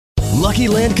Lucky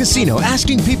Land Casino,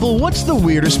 asking people, what's the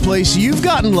weirdest place you've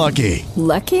gotten lucky?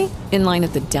 Lucky? In line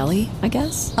at the deli, I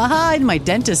guess? Aha, in my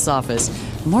dentist's office.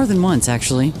 More than once,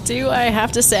 actually. Do I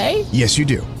have to say? Yes, you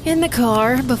do. In the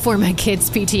car before my kids'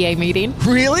 PTA meeting.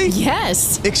 Really?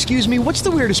 Yes. Excuse me, what's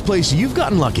the weirdest place you've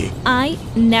gotten lucky? I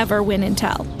never win and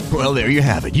tell. Well, there you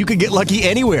have it. You can get lucky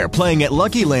anywhere, playing at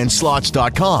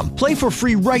LuckyLandSlots.com. Play for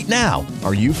free right now.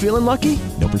 Are you feeling lucky?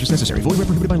 No purchase necessary. Void where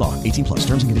prohibited by law. 18+.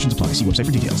 Terms and conditions apply. See website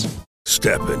for details.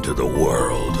 Step into the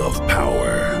world of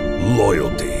power,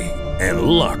 loyalty, and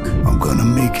luck. I'm gonna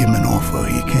make him an offer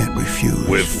he can't refuse.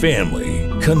 With family,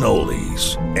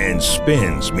 cannolis, and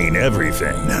spins mean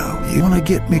everything. Now, you wanna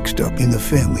get mixed up in the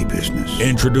family business.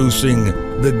 Introducing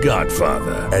The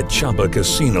Godfather at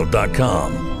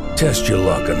ChumbaCasino.com. Test your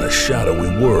luck in the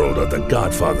shadowy world of The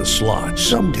Godfather slot.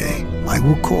 Someday, I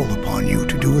will call upon you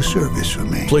to do a service for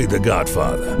me. Play The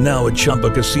Godfather, now at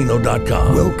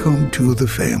ChumbaCasino.com. Welcome to the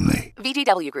family.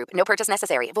 VGW Group. No purchase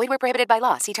necessary. Void where prohibited by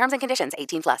law. See terms and conditions.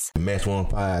 18+. Match One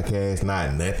Podcast,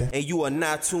 not nothing. And you are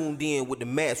not tuned in with the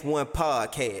Match One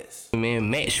Podcast. Man,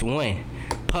 Match One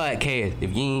Podcast.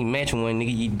 If you ain't match one,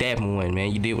 nigga, you dapping one,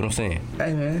 man. You did what I'm saying.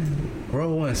 Hey, man.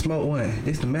 Roll one, smoke one.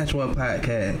 This the Match One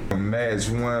Podcast. Match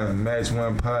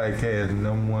One Podcast,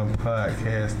 #1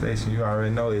 podcast station. You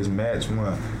already know it's Match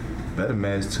One. Better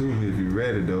match two if you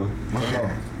ready, though. Come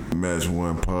on. Match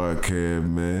One Podcast,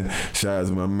 man. Shout out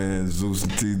to my man Zeus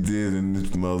and T did and this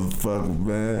motherfucker,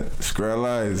 man. Scrap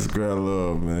Ice, Scrap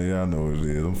Love, man. Y'all know what it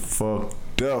is. I'm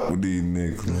fucked up with these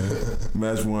niggas, man.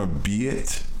 Match One,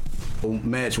 bitch.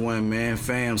 Match One, man.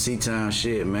 Fam, C-Town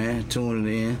shit, man. Tuning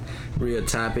in. Real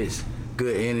topics.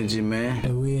 Good energy, man.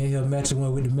 And we in here matching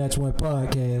one with the Match One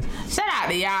Podcast. Shout out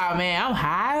to y'all, man. I'm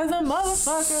high as a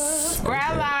motherfucker.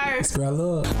 Scrap Life. Scrap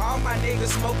Love. All my niggas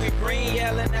smoking green,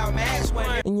 yelling out Match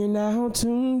One. And you're now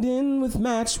tuned in with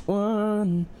Match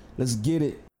One. Let's get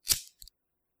it.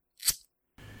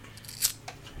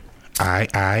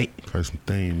 Aight. Play some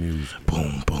theme music.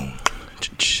 Boom, boom.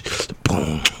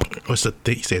 Boom. What's the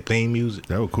thing? You said theme music?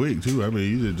 That was quick, too. I mean,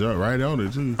 you just jumped right on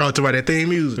it, too. Oh, talk about that theme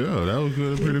music? Yeah, that was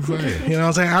good, pretty fast. You know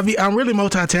what I'm saying? I'm really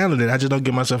multi-talented. I just don't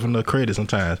give myself enough credit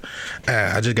sometimes.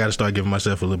 I just got to start giving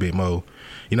myself a little bit more.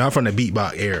 You know, I'm from the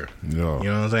beatbox era. Yeah. You know what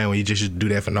I'm saying? When you just do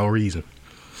that for no reason.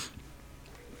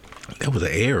 That was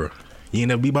an era. You ain't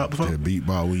never beatbox before? Yeah,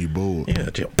 beatbox when you bored. Yeah,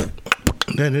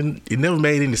 it never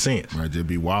made any sense. Might just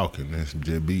be walking. That's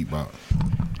just beatbox.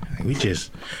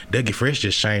 Dougie Fresh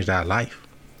just changed our life.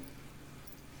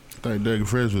 I think Dougie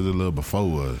Fresh was a little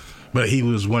before us. But he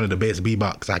was one of the best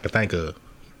beatboxers I could think of.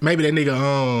 Maybe that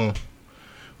nigga,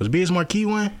 was Biz Marquis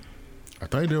one? I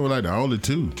think they were like the only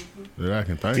two that I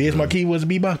can think of. Biz Marquis was a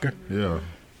beatboxer? Yeah.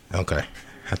 Okay.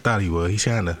 I thought he was. He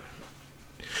kind of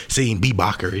seemed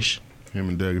beatboxerish. Him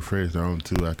and Dougie Fresh the only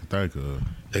two I can think of.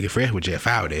 Dougie Fresh was just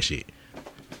foul with that shit.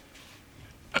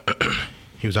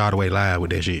 He was all the way live with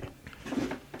that shit.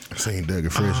 I seen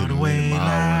Dougie Fresh at the Lennox Mall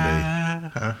one day.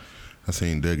 Huh? I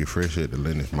seen Dougie Fresh at the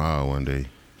Lennox Mall one day.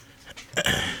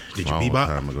 Did you bebop? A long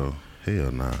time ago.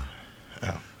 Hell nah.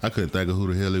 Oh. I couldn't think of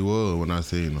who the hell he was when I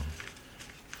seen him.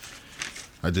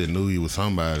 I just knew he was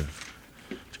somebody.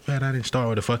 Too bad I didn't start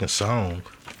with a fucking song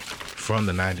from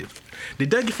the 90s.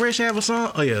 Did Dougie Fresh have a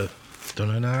song? Oh, yeah.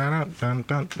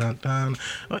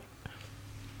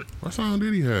 What song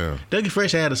did he have? Dougie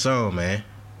Fresh had a song, man.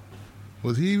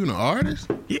 Was he even an artist?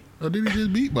 Yeah. Or did he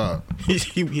just beatbox?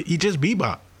 he just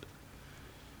bebop.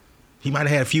 He might have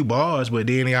had a few bars, but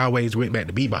then he always went back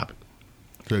to bebopping.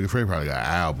 Dougie Fresh probably got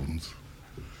albums.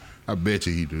 I bet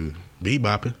you he do.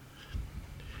 Bebopping.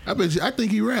 I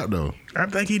think he rapped though. I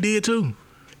think he did too.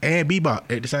 And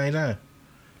bebop at the same time.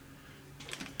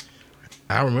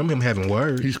 I remember him having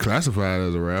words. He's classified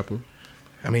as a rapper.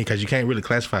 I mean, because you can't really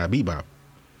classify a bebop.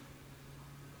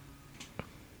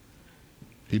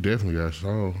 He definitely got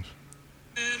songs.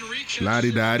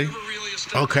 Lottie Dottie.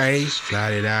 Okay,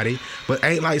 Lottie Dottie. But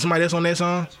ain't like somebody else on that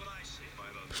song?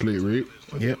 Slick Rick.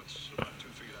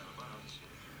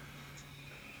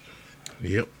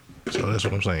 Yep. So that's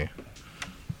what I'm saying.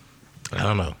 I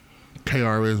don't know.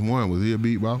 KRS-One, was he a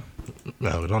beatbox?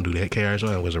 No, don't do that.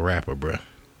 KRS-One was a rapper, bro. I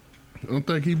don't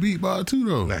think he beatbox too,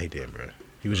 though. Nah, he didn't, bro.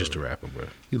 He was just a rapper, bro.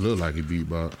 He looked like he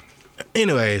beatbox.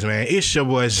 Anyways, man, it's your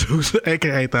boy Zeus,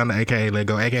 a.k.a. Thunder, a.k.a. Let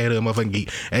Go, a.k.a. The Motherfucking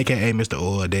Geek, a.k.a. Mr.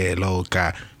 Oil Dad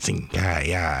Loca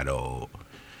Sincayado.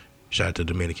 Shout out to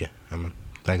Dominican. I'm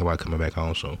thinking about coming back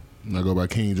home soon. I go by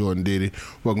King Jordan Diddy.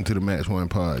 Welcome to the Match One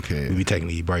Podcast. We be taking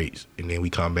these breaks, and then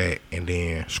we come back, and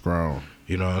then... Strong.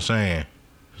 You know what I'm saying?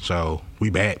 So,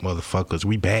 we back, motherfuckers.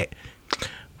 We back.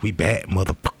 We back,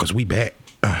 motherfuckers. We back.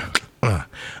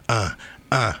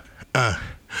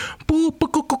 Boo,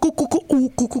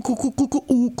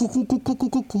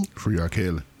 Free R.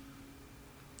 Kelly.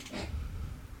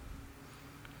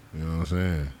 You know what I'm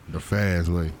saying? The fast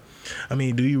way. I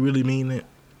mean, do you really mean that?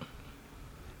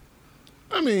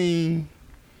 I mean,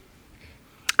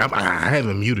 I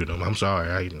haven't muted him. I'm sorry.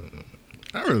 I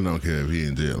really don't care if he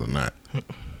in jail or not.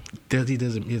 He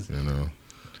doesn't. You know.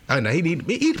 I know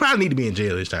he probably need to be in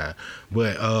jail this time,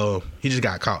 but he just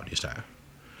got caught this time.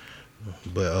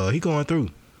 But he going through.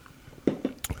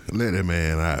 Let that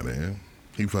man out, man.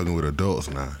 He fucking with adults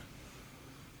now.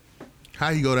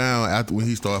 How he go down after when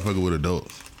he start fucking with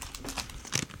adults?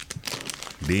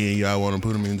 Then y'all want to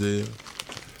put him in jail?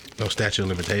 No statute of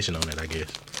limitation on it, I guess.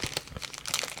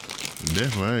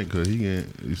 Definitely ain't, because he can't.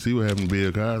 You see what happened to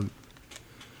Bill Cosby?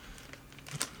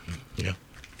 Yeah,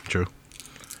 true.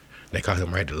 They caught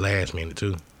him right at the last minute,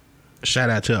 too. Shout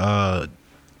out to the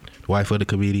wife of the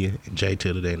comedian, Jay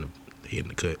Tiller, they hitting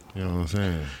the cut. You know what I'm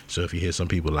saying? So if you hear some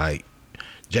people like,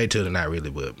 Jay Tiller, not really,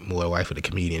 but more wife of the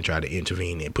comedian try to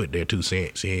intervene and put their 2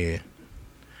 cents in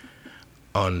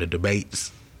on the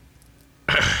debates.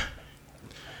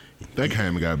 They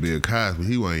came and got Bill Cosby.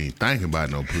 He wasn't even thinking about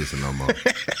no pussy no more.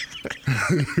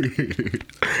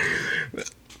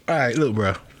 All right, look,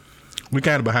 bro. We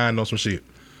kind of behind on some shit.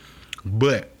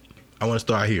 But I want to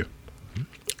start here.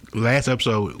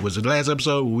 Was the last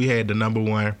episode we had the number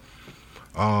one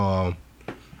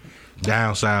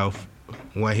down south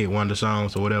one hit wonder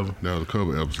songs or whatever? That was a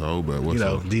couple episodes, but what's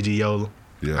up? DG Yola.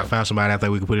 Yeah. I found somebody I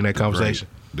think we could put in that conversation.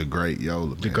 The great Yola,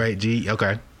 man. The great G.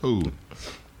 Okay. Who?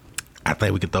 I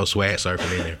think we could throw Swag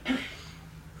Surfing in there.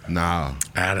 Nah.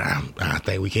 I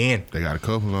think we can. They got a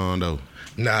couple on, though.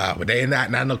 Nah, but they not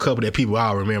no couple that people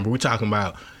all remember. We're talking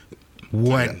about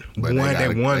one song.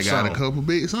 They got a couple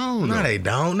big songs. No, though. they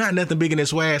don't. Not nothing bigger than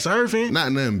Swag Surfing.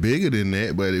 Not nothing bigger than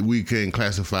that, but we can't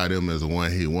classify them as a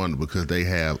one-hit wonder because they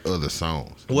have other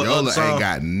songs. Yola ain't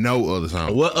got no other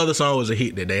songs. What other song was a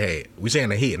hit that they had? We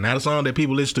saying a hit, not a song that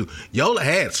people listen to. Yola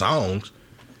had songs.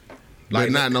 Like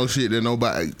not no shit that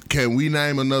nobody. Can we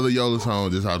name another Yola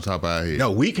song just off the top of our head? No,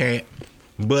 we can't.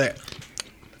 But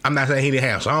I'm not saying he didn't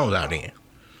have songs out then.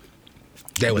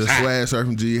 That was the Swag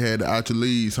Surfing G had the Out Your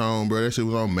Lead song, bro. That shit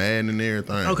was on Madden and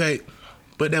everything. Okay,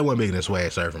 but that wasn't bigger than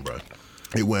Swag Surfing, bro.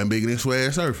 It wasn't bigger than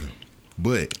Swag Surfing.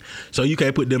 But so you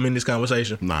can't put them in this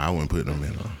conversation? Nah, I wouldn't put them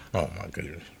in. Oh my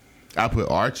goodness. I put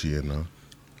Archie in though.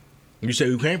 You say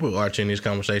you can't put Archie in this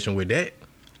conversation with that?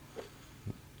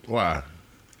 Why?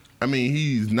 I mean,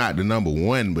 he's not the number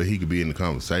one, but he could be in the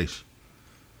conversation.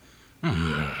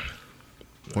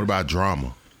 What about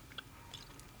Drama?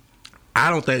 I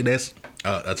don't think that's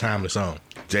a timeless song.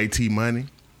 JT Money.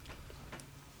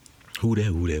 Who that?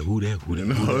 You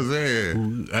know what I'm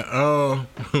saying?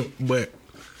 But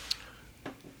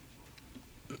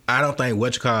I don't think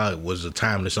What You Call It was a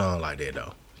timeless song like that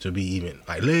though. To be even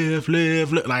like live,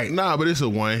 like nah, but it's a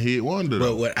one hit wonder.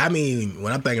 But what I mean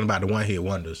when I'm thinking about the one hit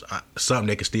wonders, something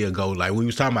that could still go like we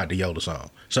was talking about the Yoda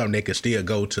song, something that could still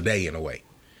go today in a way.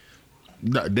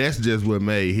 That's just what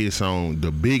made his song the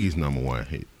biggest number one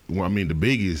hit. Well, I mean the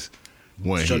biggest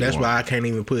one hit. So that's why I can't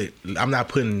even put. I'm not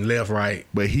putting left, right.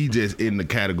 But he just in the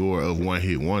category of one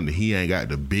hit wonder. He ain't got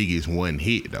the biggest one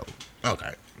hit though.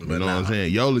 Okay, you know what I'm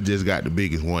saying? Yola just got the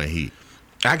biggest one hit.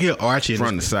 I can hear Archie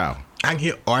from the South. I can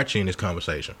hear Archie in this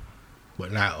conversation,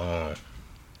 but not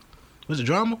was it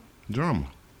Drama? Drama.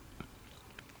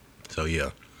 So yeah,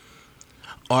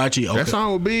 Archie. Okay. That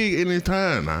song was big in his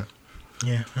time, man.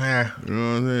 Yeah. You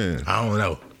know what I'm saying? I don't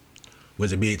know.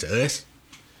 Was it big to us?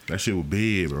 That shit was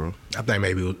big, bro. I think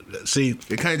maybe it was, see,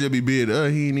 it can't just be big to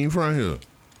us. He ain't even from here.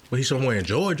 Well, he's somewhere in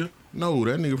Georgia. No,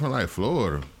 that nigga from like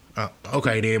Florida.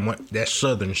 Okay, then that's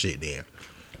southern shit then.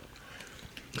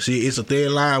 See, it's a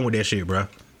thin line with that shit, bro.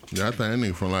 Yeah, I think that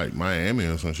nigga from like Miami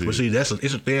or some shit. But see, it's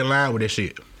a thin line with that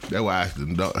shit. That's why it's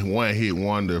the one hit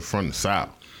wonder from the South.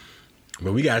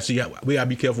 But we gotta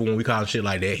be careful when we call shit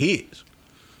like that hits.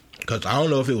 Cause I don't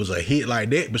know if it was a hit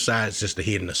like that besides just a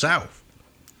hit in the South.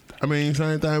 I mean,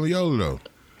 same thing with Yola though.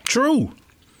 True.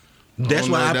 That's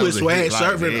why I put Swag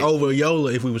Surfing like over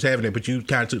Yola if we was having it, but you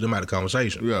kind of took them out of the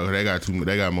conversation. Yeah, they got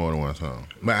more than one song.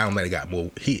 But I don't think they got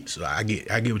more hits. So I get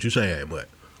what you're saying, but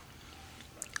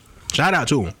shout out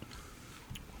to him.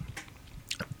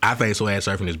 I think Swag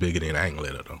Surfing is bigger than I Ain't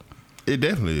Gonna Let Her though. It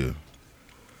definitely is.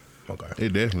 Okay.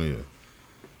 It definitely is.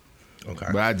 Okay.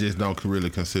 But I just don't really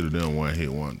consider them one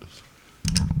hit wonders.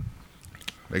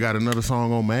 They got another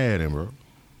song on Madden, bro.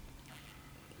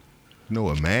 You know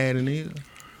what Madden is?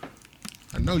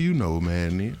 I know you know what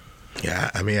Madden is.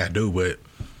 Yeah, I mean I do, but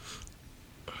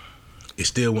it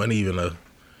still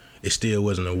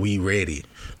wasn't a We Ready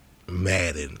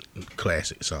Madden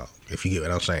classic song, if you get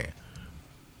what I'm saying.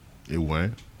 It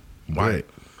wasn't. Right.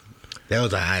 That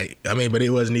was alright. I mean, but it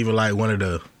wasn't even like one of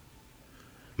the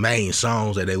main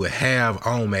songs that they would have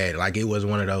on Madden. Like it was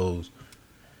one of those.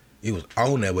 It was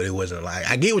on there, but it wasn't like.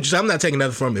 I get what you're saying. I'm not taking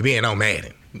nothing from it being on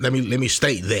Madden. Let me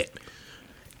state that.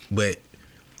 But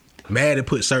Madden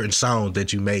put certain songs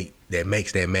that you make that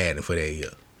makes that Madden for that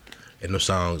year. And those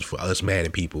songs for us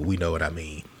Madden people, we know what I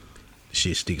mean.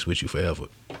 Shit sticks with you forever.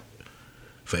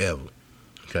 Forever.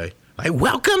 Okay? Like,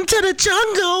 welcome to the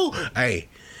jungle. Hey.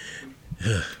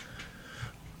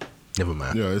 Never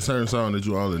mind. Yeah, it's certain song that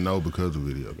you only know because of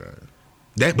video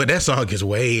games. But that song is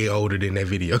way older than that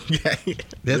video game.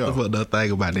 That's the fucked up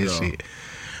thing about that shit.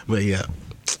 But yeah.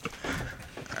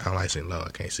 I don't like saying Lord,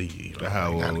 I can't see you. That's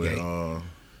how it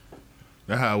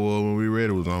was when We Read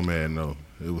It was on Madden though.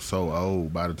 It was so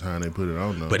old by the time they put it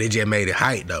on though. But it just made it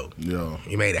hype though. Yeah.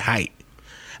 It made it hype.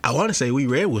 I want to say We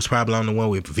Read was probably on the one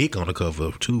with Vic on the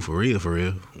cover too, for real,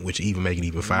 which even make it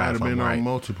even fire. Might have been on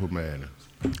multiple Maddens.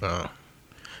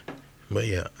 But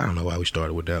yeah, I don't know why we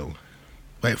started with that one.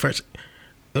 Wait, first,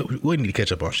 we need to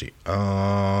catch up on shit.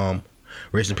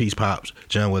 Rest in peace, Pops,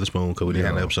 John Witherspoon, because we didn't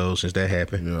have an episode since that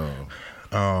happened.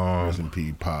 Yeah. Rest in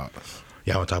peace, Pops.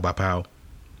 Y'all want to talk about Powell?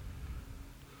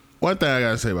 One thing I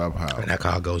gotta say about Powell. That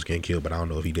call Ghost getting killed, but I don't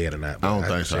know if he dead or not. I don't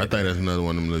think so. I think that's another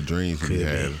one of them little dreams he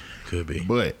had. Could be.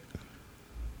 But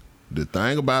the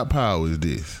thing about Powell is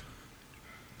this.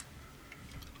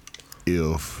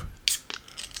 If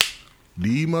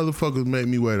these motherfuckers make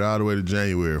me wait all the way to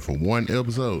January for one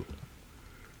episode,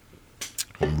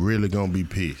 I'm really gonna be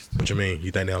pissed. What you mean?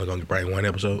 You think they only gonna bring one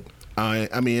episode?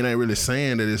 I mean, it ain't really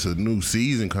saying that it's a new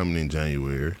season coming in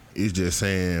January. It's just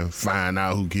saying find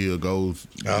out who killed Ghost.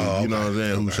 You know what I'm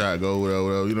saying? Who shot Ghost,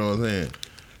 whatever. You know what I'm saying?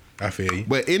 I feel you.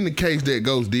 But in the case that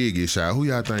Ghost did get shot, who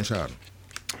y'all think shot him?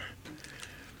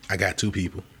 I got two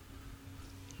people.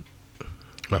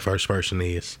 My first person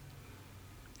is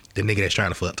the nigga that's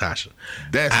trying to fuck Tasha.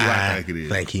 That's who I think it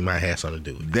is. I think he might have something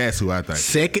to do with it. That's who I think.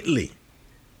 Secondly,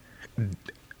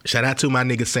 shout out to my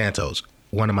nigga Santos.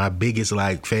 One of my biggest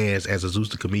like fans as a Zeus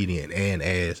the comedian and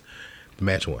as the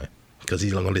Match One, because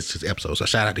he's gonna listen to this episode. So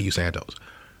shout out to you, Santos.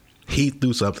 He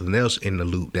threw something else in the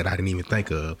loop that I didn't even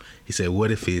think of. He said,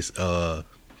 "What if it's the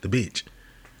bitch,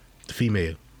 the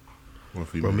female, what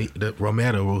female? The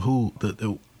Romero, who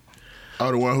the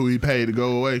one who he paid to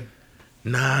go away?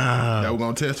 Nah, that was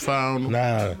gonna testify on him.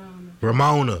 Nah,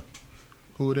 Ramona.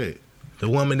 Who that? The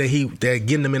woman that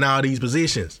getting them in all these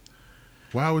positions.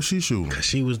 Why was she shooting? Because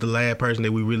she was the last person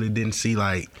that we really didn't see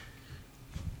like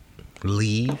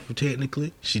leave.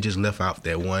 Technically, she just left out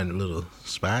that one little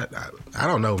spot. I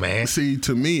don't know, man. See,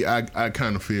 to me, I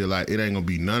kind of feel like it ain't gonna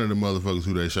be none of the motherfuckers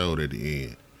who they showed at the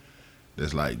end.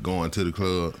 That's like going to the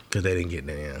club because they didn't get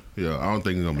there. Yeah, I don't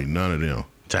think it's gonna be none of them.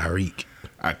 Tyreek.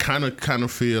 I kind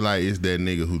of feel like it's that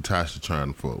nigga who Tasha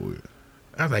trying to fuck with.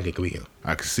 I think it could be him.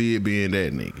 I could see it being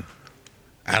that nigga.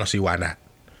 I don't see why not.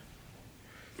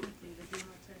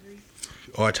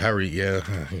 Or Tyreek, yeah.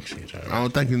 I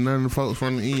don't think it's none of the folks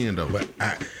from the end though. But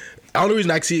the only reason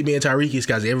I can see it being Tyreek is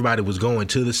because everybody was going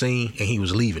to the scene and he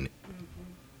was leaving it.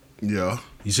 Yeah.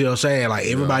 You see what I'm saying? Like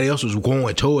everybody else was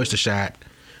going towards the shot,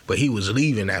 but he was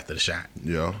leaving after the shot.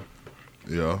 Yeah.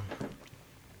 Yeah.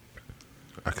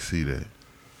 I can see that.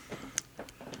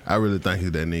 I really think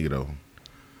it's that nigga though.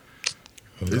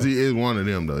 It's one of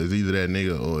them though. It's either that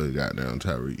nigga or it's goddamn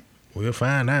Tyreek. We'll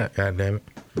find out, goddamn it.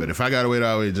 But if I gotta wait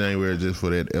all the way to January just for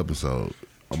that episode,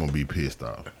 I'm gonna be pissed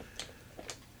off.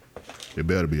 It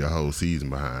better be a whole season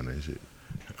behind that shit.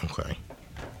 Okay.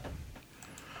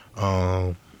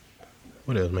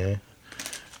 What else, man?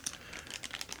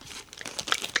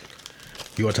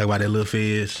 You wanna talk about that Lil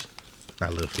Fizz?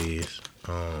 Not Lil Fizz.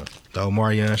 The old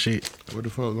Marion shit. What the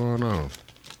fuck going on?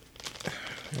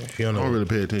 If you don't know, I don't really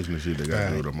pay attention to shit that got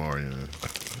to do with Marion.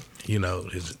 You know,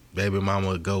 his baby mama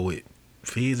would go with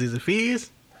Fizz. Is it Fizz?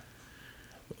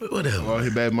 Whatever. Oh,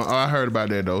 his baby mama. I heard about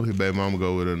that though. His baby mama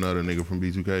go with another nigga from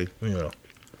B2K. Yeah.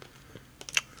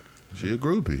 She a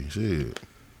groupie. Shit.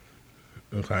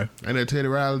 Okay. Ain't that Teddy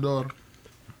Riley's daughter?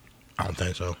 I don't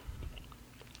think so.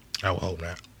 I would hope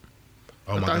not.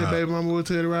 Oh I thought his baby mama was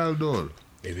Teddy Riley's daughter.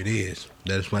 If it is,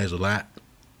 that explains a lot.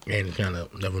 And kind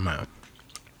of, never mind.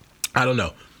 I don't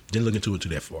know. Didn't look into it too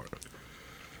that far.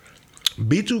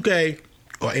 B2K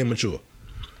or Immature?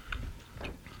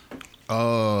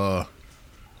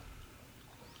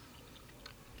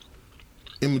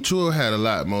 Immature had a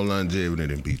lot more longevity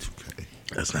than B2K.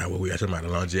 That's not what we are talking about, the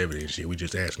longevity and shit. We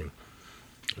just asking.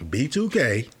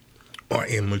 B2K or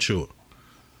Immature?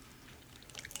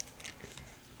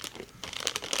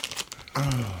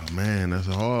 Oh, man, that's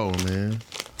a hard one, man.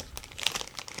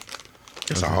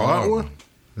 It's a hard one?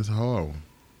 It's a hard one.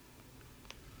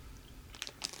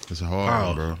 It's a hard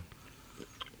one, bro.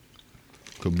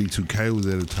 Cause B2K was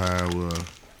at a time where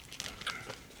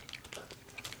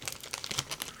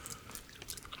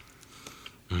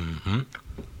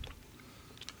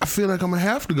I feel like I'm gonna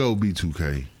have to go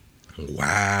B2K.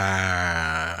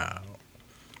 Wow.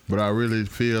 But I really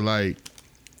feel like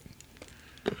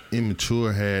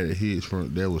Immature had hits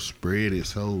from that was spread it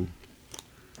so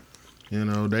they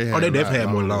had they definitely had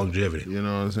more longevity. You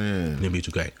know what I'm saying? Than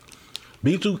B2K.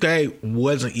 B2K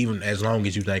wasn't even as long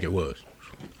as you think it was.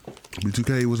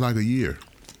 B2K was like a year.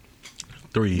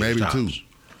 3 years Maybe tops. 2.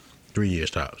 3 years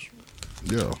tops.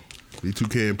 Yeah.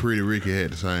 B2K and Pretty Ricky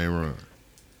had the same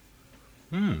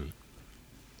run.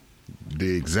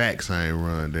 The exact same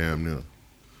run, damn near.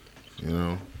 You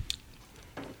know?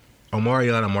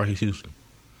 Omarion and Marcus Houston.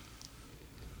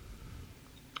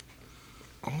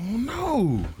 Oh,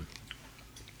 no.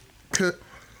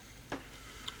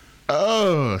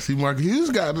 Oh, see, Marcus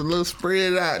Houston got a little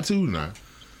spread out, too, now.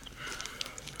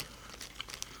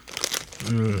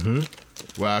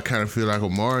 Well, I kind of feel like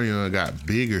Omarion got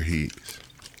bigger hits.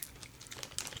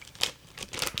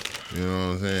 You know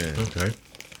what I'm saying? Okay.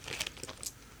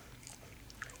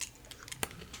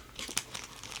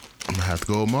 I'm gonna have to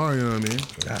go with Omarion, man.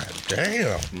 God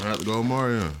damn. I'm gonna have to go with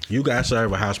Omarion. You Got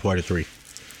Served a House Party 3.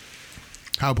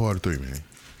 House Party 3, man.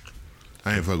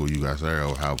 I ain't fuck with You Got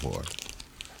Served over House Party.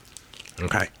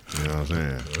 Okay. You know what I'm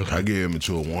saying? Okay. I give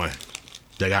Immature 1.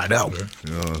 They got that one.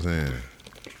 You know what I'm saying?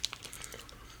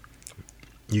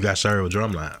 You Got Served with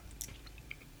Drumline.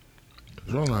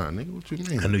 Drumline, nigga, what you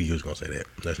mean? I knew you was gonna say that.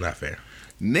 That's not fair.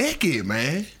 Naked,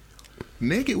 man.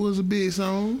 Naked was a big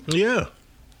song. Yeah.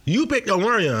 You picked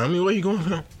Omarion. I mean, where you going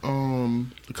from?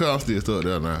 Because I'm still stuck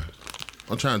there now.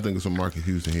 I'm trying to think of some Marcus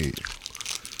Houston hits.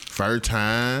 First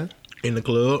Time. In the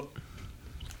Club.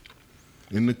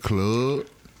 In the Club.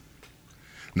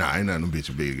 Nah, ain't nothing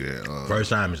bitch bigger than First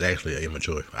Time is actually an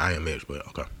Immature. IMX, but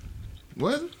okay.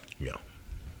 What? Yeah.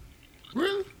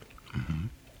 Really?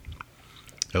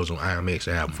 That was on IMX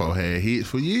album. Four had hits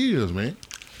for years, man.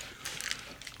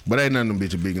 But ain't nothing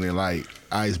bitch bigger than like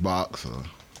Icebox or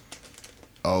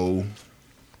O.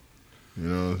 You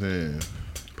know what I'm saying?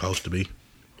 Supposed to be.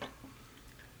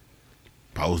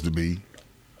 Supposed to be.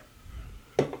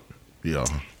 Yeah.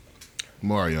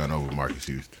 Marion over Marcus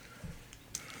Houston.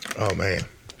 Oh, man.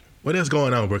 What else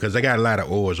going on, bro? Because they got a lot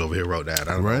of oars over here wrote down.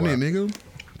 I don't Run know it, nigga.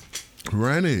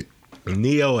 Run it.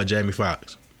 Neo or Jamie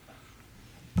Foxx?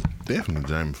 Definitely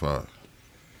Jamie Foxx.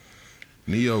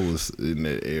 Neo was in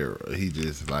that era. He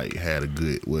just like had a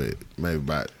good, maybe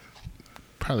about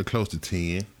probably close to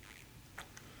 10.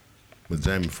 But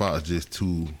Jamie Foxx just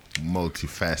too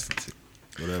multifaceted.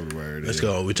 Whatever the word Let's is.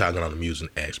 go. We're talking on the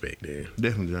music aspect there.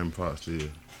 Definitely Jamie Foxx, yeah.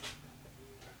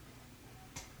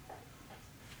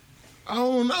 I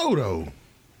don't know though.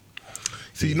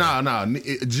 See, nah.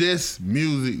 Just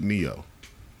music Neo.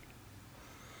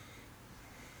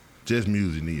 Just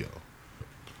music Neo.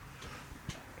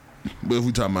 But if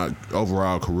we talking about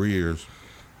overall careers,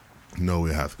 no,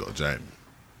 it has to go Jamie.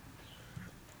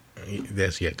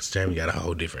 Because Jamie got a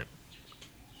whole different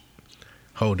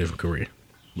career.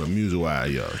 But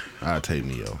music-wise, yo, I'll take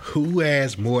Neo. Who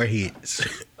has more hits,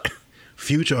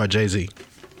 Future or Jay-Z?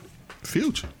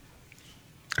 Future.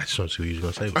 I just want to see what you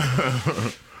was going to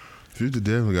say. Future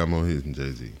definitely got more hits than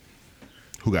Jay-Z.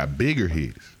 Who got bigger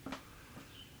hits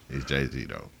is Jay-Z,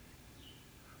 though.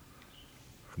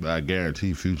 But I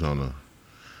guarantee Future on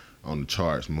the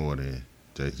charts more than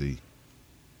Jay-Z.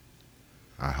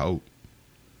 I hope.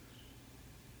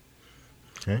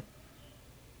 Okay.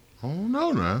 I don't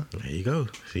know now. There you go.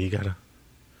 See, you gotta.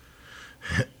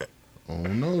 I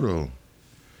don't know though.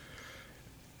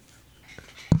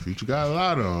 Future got a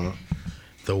lot on.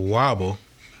 The Wobble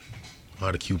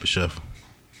or the Cupid Shuffle?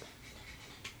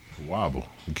 Wobble.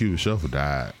 The Cupid Shuffle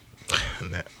died.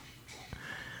 Nah.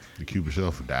 The Cupid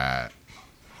Shuffle died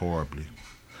horribly.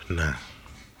 Nah.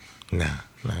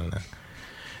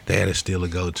 That is still a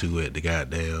go-to at the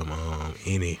goddamn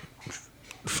any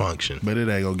function. But it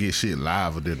ain't gonna get shit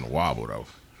liver than the Wobble though.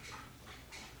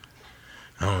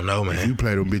 I don't know, man. If you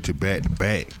play them bitches back to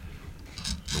back,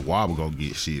 the Wobble gonna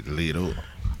get shit lit up.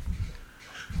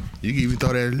 You can even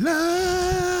throw that love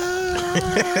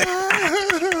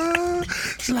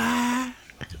slide.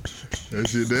 That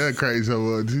shit there crazy so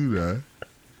much too, now.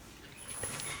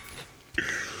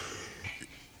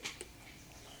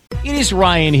 It is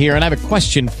Ryan here, and I have a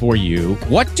question for you.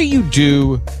 What do you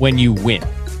do when you win?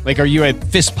 Like, are you a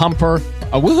fist pumper?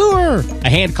 A woohooer, a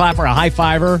hand clapper, a high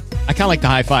fiver. I kind of like the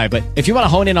high five, but if you want to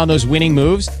hone in on those winning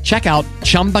moves, check out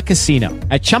Chumba Casino.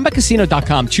 At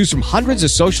ChumbaCasino.com, choose from hundreds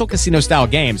of social casino style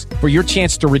games for your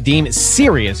chance to redeem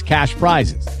serious cash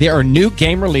prizes. There are new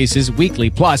game releases weekly,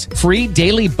 plus free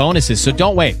daily bonuses. So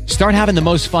don't wait. Start having the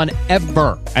most fun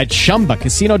ever at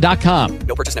ChumbaCasino.com.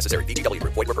 No purchase necessary. VGW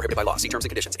Group. Void where prohibited by law. See terms and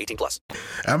conditions. 18+.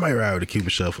 I might ride with the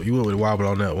Cupid Shuffle. You went with the wobble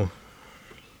on that one.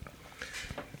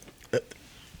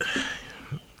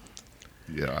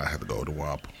 Yeah, I have to go with the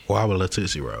wobble. Wobble or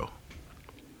Tootsie Roll?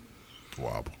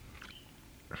 Wobble.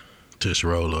 Tootsie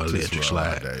Roll or electric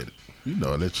slide? You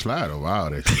know, electric slide over all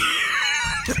that shit.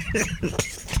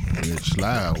 Electric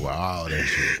slide over all that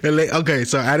shit. Okay,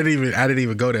 so I didn't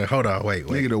even go there. Hold on, wait.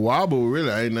 Nigga, the wobble really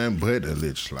ain't nothing but the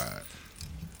electric slide.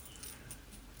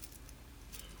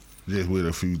 Just with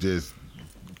a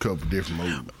couple different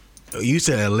movements. You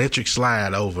said electric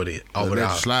slide over the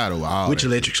electric slide over all. Which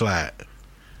electric slide?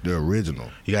 The original.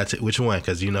 You got which one?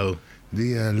 Because you know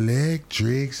the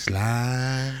electric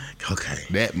slide. Okay,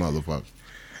 that motherfucker.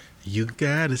 You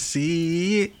gotta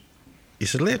see it.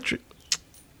 It's electric.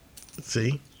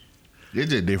 See,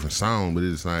 it's just a different song, but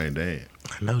it's the same damn.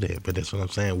 I know that, but that's what I'm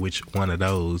saying. Which one of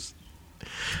those?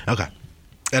 Okay,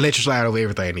 electric slide over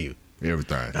everything to you.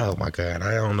 Everything. Oh my God,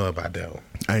 I don't know about that one.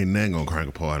 Ain't nothing gonna crank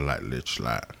a party like electric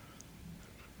slide.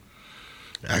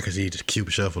 I can see the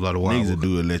Cupid Shuffle or the wobble. Niggas that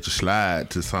do electric slide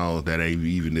to songs that ain't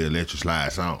even the electric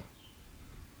slide song.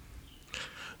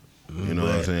 You know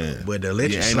what I'm saying? But the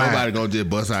electric ain't slide, nobody gonna just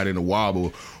bust out in the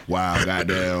wobble while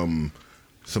goddamn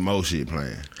some old shit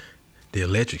playing. The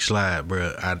electric slide,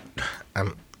 bro.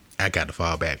 I got to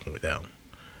fall back with that one.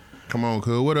 Come on,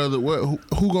 cuz.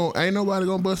 Who gonna? Ain't nobody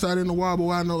gonna bust out in the wobble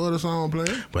while no other song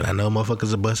playing. But I know motherfuckers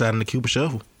will bust out in the Cupid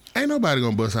Shuffle. Ain't nobody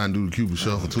gonna bust out and do the Cupid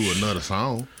Shuffle to another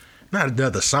song. Not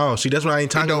another song. See, that's what I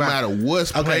ain't talking about. It don't matter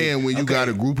what's playing when you got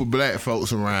a group of black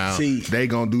folks around. See, they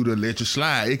gonna do the electric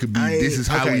slide. It could be this is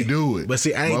how we do it. But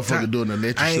see, I ain't doing the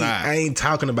electric slide. I ain't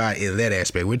talking about in that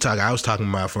aspect. I was talking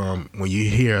about from when you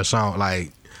hear a song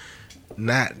like,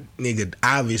 not nigga.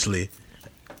 Obviously,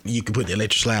 you can put the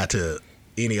electric slide to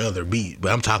any other beat,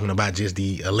 but I'm talking about just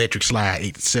the electric slide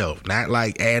itself. Not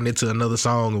like adding it to another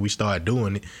song and we start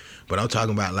doing it. But I'm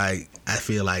talking about like, I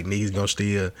feel like niggas gonna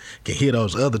still can hear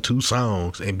those other two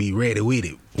songs and be ready with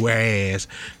it. Whereas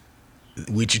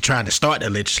with you trying to start the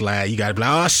electric slide, you gotta be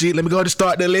like, oh shit, let me go to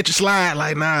start the electric slide.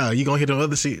 Like, nah, you gonna hit the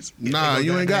other shits. Nah,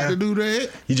 you ain't got to do that.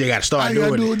 You just gotta start doing it.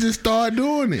 All you gotta do is just start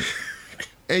doing it.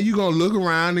 And you gonna look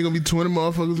around, there gonna be 20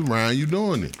 motherfuckers around you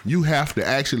doing it. You have to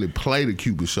actually play the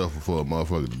Cupid Shuffle for a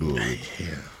motherfucker to do it with.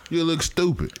 Yeah. You look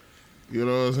stupid. You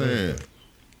know what I'm saying?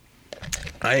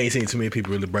 I ain't seen too many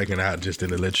people really breaking out just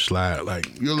in the electric slide.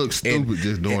 Like, you look stupid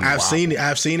just doing it. I've seen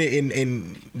it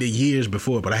in the years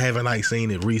before, but I haven't like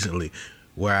seen it recently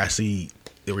where I see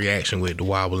the reaction with the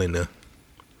wobble in the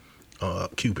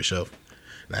Cupid Shuffle.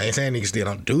 Now, I ain't saying niggas still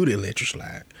don't do the electric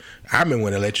slide. I remember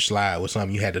when the electric slide was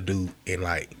something you had to do in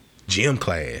like gym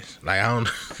class. Like,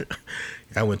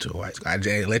 I went to a white school.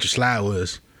 Electric slide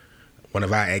was one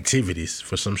of our activities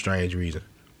for some strange reason.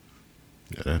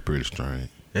 Yeah, that's pretty strange.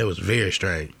 It was very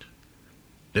strange.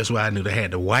 That's why I knew they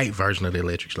had the white version of the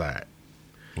electric slide.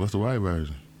 What's the white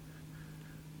version?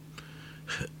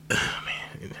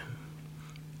 Man,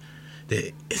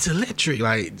 it's electric.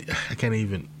 Like, I can't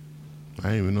even. I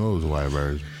didn't even know it was a white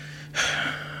version.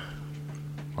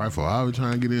 White for always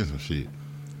trying to get in some shit.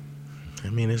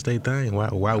 I mean, it's their thing. Why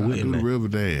wouldn't they? River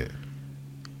Dance.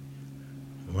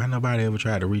 Why nobody ever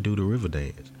tried to redo the River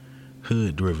Dance?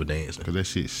 Hood River Dance. Because that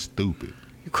shit's stupid.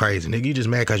 You crazy, nigga. You just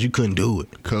mad because you couldn't do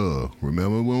it. Cuz,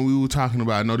 remember when we were talking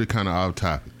about, I know they're kind of off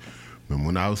topic. Remember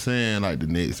when I was saying, like,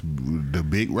 the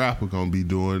big rapper gonna be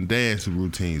doing dance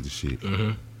routines and shit.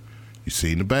 Mm-hmm. You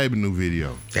seen the Baby new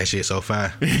video. That shit so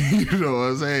fire. You know what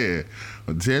I'm saying?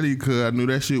 I'm telling you, cuz I knew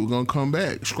that shit was gonna come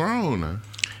back strong now.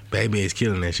 Baby is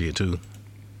killing that shit too.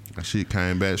 That shit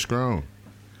came back strong.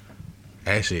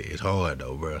 That shit is hard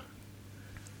though, bro.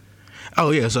 Oh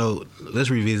yeah, so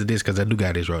let's revisit this because I do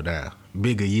got this wrote down.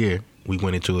 Bigger year, we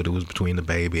went into it. It was between the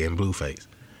Baby and Blueface.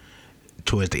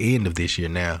 Towards the end of this year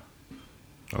now.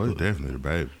 Oh, it's definitely the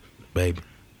Baby. Baby.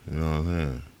 You know what I'm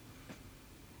saying?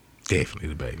 Definitely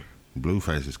the Baby.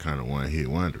 Blueface is kind of one hit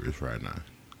wonders right now.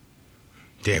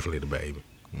 Definitely the Baby.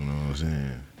 You know what I'm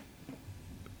saying?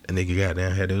 And nigga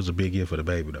goddamn had it was a big year for the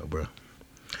Baby though, bro.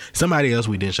 Somebody else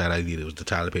we didn't shout out either was the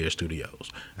Tyler Perry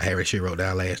Studios. I had that shit wrote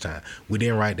down last time. We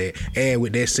didn't write that. And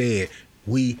with that said,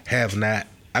 we have not.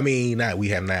 I mean, not we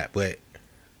have not, but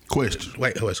question.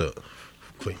 Wait, what's up?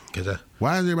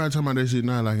 Why is everybody talking about that shit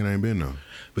now like it ain't been though?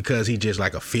 Because he just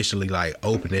like officially like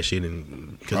opened that shit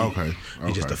and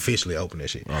he just officially opened that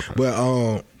shit. Okay.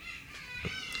 But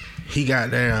he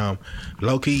got down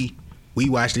low key. We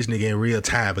watched this nigga in real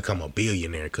time become a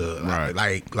billionaire, cuz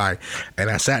like, and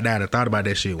I sat down and thought about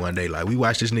that shit one day. Like, we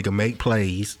watched this nigga make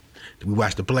plays. We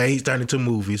watched the plays turn into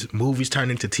movies. Movies turn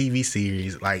into TV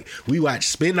series. Like, we watched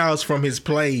spin-offs from his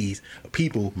plays.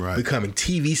 People becoming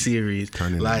TV series.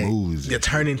 Turn into like, movies. They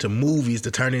turn into movies.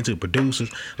 They turn into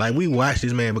producers. Like, we watched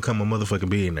this man become a motherfucking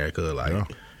billionaire, cuz like,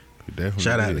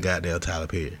 shout out to goddamn Tyler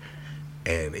Perry.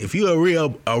 And if you a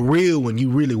real when you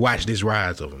really watch this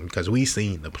rise of him, because we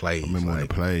seen the plays. I remember when the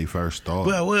play first started.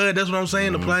 Well, that's what I'm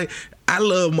saying. The play, I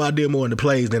love my deal more in the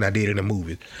plays than I did in the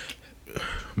movies.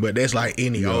 But that's like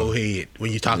any old head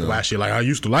when you talk about shit like I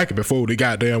used to like it before they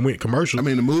goddamn went commercial. I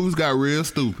mean, the movies got real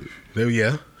stupid.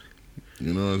 Yeah,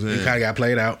 you know what I'm saying. He kind of got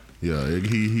played out. Yeah,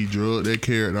 he drug that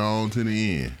character on to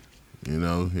the end. You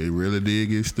know, it really did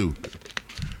get stupid.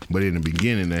 But in the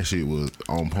beginning, that shit was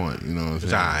on point. You know what I'm saying.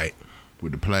 It's alright.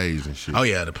 With the plays and shit. Oh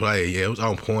yeah, the play. Yeah, it was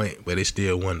on point, but it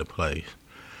still won the plays.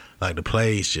 Like the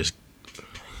plays just.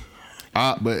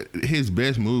 But his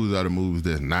best movies are the movies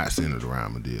that's not centered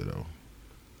around Madea though.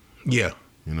 Yeah.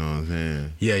 You know what I'm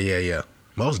saying? Yeah.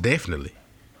 Most definitely.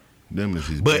 Them is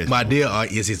his but best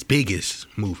Madea is his biggest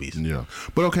movies. Yeah.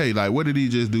 But okay, like what did he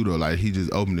just do though? Like he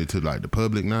just opened it to like the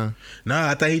public now?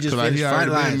 Nah, I think he just finished he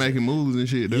already been making movies and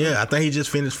shit though. Yeah, I think he just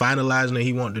finished finalizing it.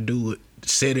 He wanted to do it.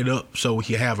 Set it up so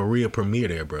he have a real premiere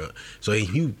there, bro. So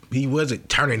he wasn't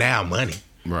turning down money,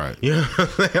 right? You know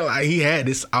what I'm saying? Like he had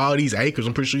all these acres.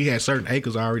 I'm pretty sure he had certain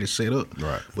acres already set up,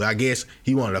 right? But I guess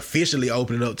he wanted to officially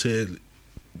open it up to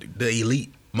the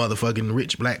elite motherfucking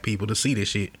rich black people to see this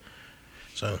shit.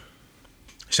 So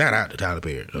shout out to Tyler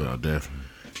Perry. Yeah, definitely.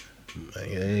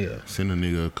 Yeah. Send a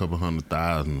nigga a couple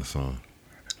 $100,000 or something.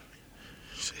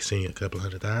 Send you a couple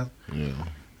 $100,000? Yeah.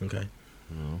 Okay.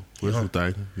 What you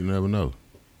thinking? You never know.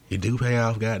 You do pay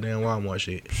off goddamn Walmart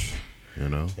shit. You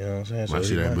know? You know what I'm saying? My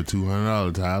shit ain't but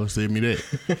 $200, Tyler. Send me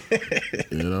that.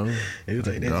 You know? You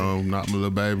take that. Go knock my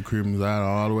little baby Christmas out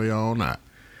all the way on out.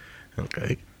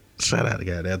 Okay. Shout out to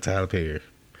goddamn Tyler Perry.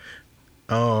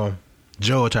 Joe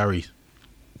or Tyrese?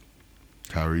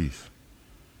 Tyrese.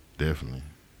 Definitely.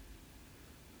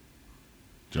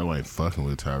 Joe ain't fucking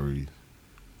with Tyrese.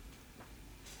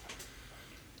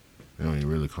 They don't even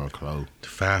really come close. The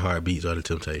 5 Heartbeats or the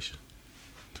Temptation?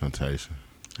 Temptation.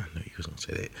 I knew you was gonna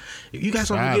say that. You got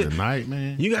something against night,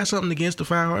 man. You got something against the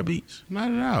 5 Heartbeats?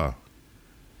 Not at all.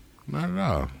 Not at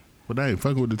all. But they ain't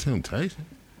fucking with the Temptation.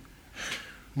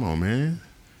 Come on, man.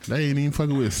 They ain't even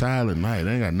fucking with Silent Night.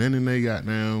 They ain't got nothing in they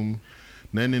goddamn,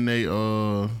 nothing in they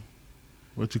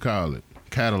what you call it,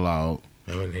 catalog.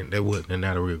 I mean, they're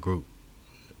not a real group.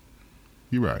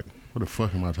 You right. What the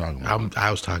fuck am I talking about?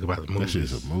 I was talking about the movie. That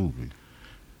shit's a movie.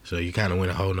 So you kind of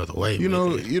went a whole nother way. You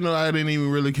know, I didn't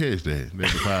even really catch that. That the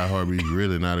 5 Heartbeats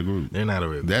really not a group. They're not a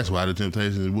real group. That's why the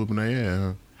Temptations is whooping their ass,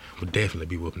 huh? Would definitely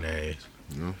be whooping their ass.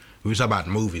 Yeah. We was talking about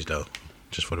the movies, though,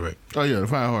 just for the record. Oh, yeah, the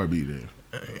 5 Heartbeat then.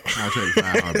 I'll take the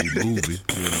 5 Heartbeat movie,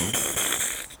 you know.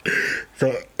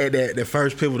 So at the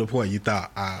first pivotal point, you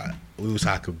thought we was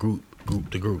like a group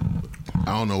to group.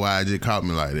 I don't know why it just caught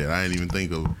me like that. I didn't even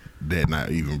think of that not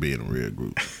even being a real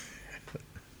group.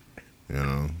 You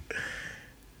know?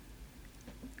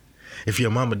 If your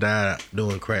mama died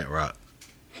doing crack rock,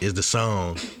 is the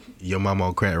song Your Mama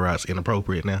on Crack Rock's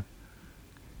inappropriate now?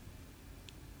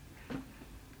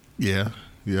 Yeah.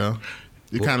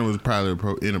 It kind of was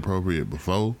probably inappropriate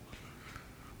before.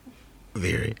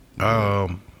 Very.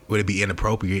 Would it be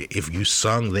inappropriate if you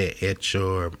sung that at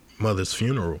your mother's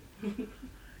funeral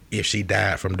if she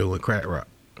died from doing crack rock?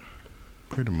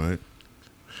 Pretty much.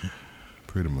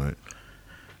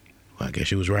 Well, I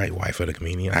guess you was right, wife of the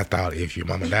comedian. I thought if your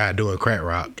mama died doing crack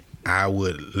rock, I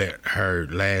would let her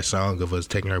last song of us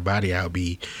taking her body out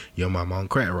be Your Mama on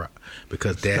Crack Rock,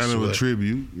 because that's kind of a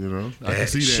tribute, you know. I can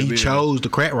see that she chose the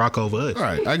crack rock over us.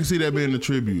 Right, I can see that being a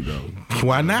tribute though.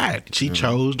 Why not? She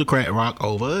chose the crack rock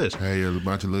over us. Hey, there's a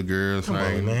bunch of little girls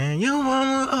saying, man, Your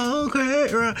Mama on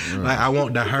Crack Rock. Right. Like I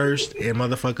want the Hearst and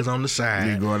motherfuckers on the side.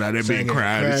 You going out there being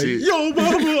crying and shit. Your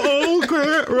Mama on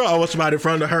Crack Rock. I want somebody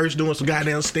from the Hearst doing some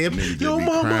goddamn step. Your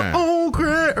Mama crying. On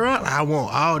Crack Rock. I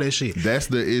want all that shit. That's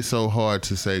it's so hard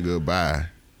to say goodbye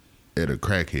at a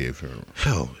crackhead funeral.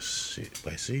 Oh shit!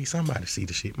 But see, somebody see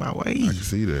the shit my way. I can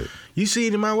see that. You see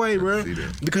it in my way, bro.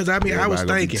 Because I mean, everybody I was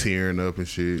thinking, tearing up and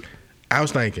shit. I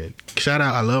was thinking, shout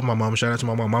out, I love my mama. Shout out to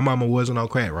my mama. My mama wasn't on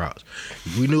crack rocks.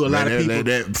 We knew a lot of people.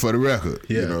 That for the record,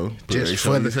 you know, just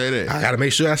for the say that. I gotta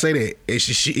make sure I say that.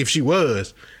 If she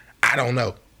was, I don't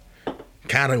know.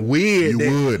 kind of weird.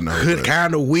 You would know.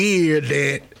 Kind of weird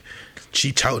that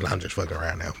she told. I'm just fucking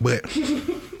around now, but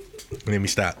let me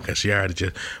stop because she already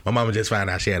just. My mama just found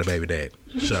out she had a baby dad,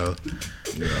 so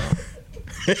yeah.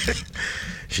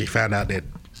 She found out that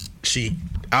she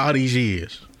all these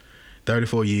years,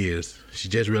 34 years, she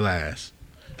just realized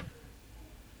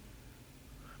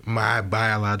my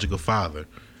biological father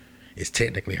is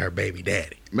technically her baby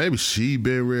daddy. Maybe she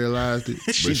been realized it,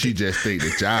 but she just think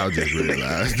that y'all just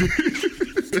realized it.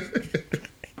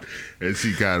 And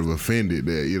she kind of offended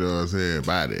that, you know what I'm saying,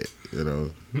 by that, you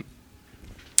know.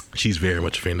 She's very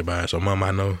much offended by it, so Mom,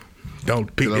 I know. Don't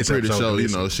pick this I'm up. pretty sure, you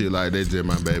know, shit like that just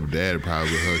my baby daddy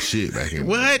probably with her shit back in.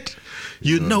 What?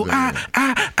 You know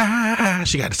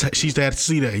she got to. She's had to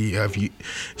see that. If you,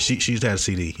 she's had a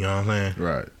CD. You know what I'm saying?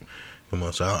 Right. Come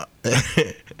on, so.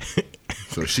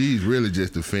 So she's really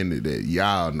just offended that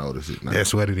y'all notice it now.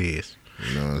 That's what it is.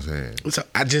 You know what I'm saying? So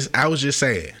I was just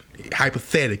saying,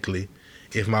 hypothetically,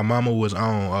 if my mama was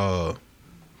on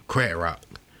crack rock,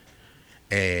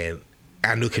 and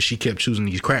I knew because she kept choosing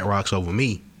these crack rocks over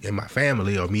me and my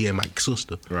family, or me and my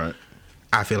sister, right?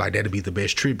 I feel like that'd be the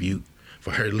best tribute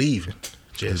for her leaving.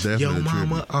 Just yo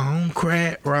mama on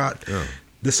crack rock. Yeah.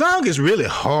 The song is really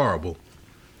horrible.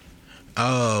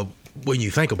 When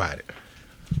you think about it,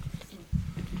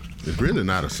 it's really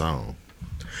not a song.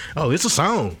 Oh, it's a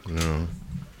song. No,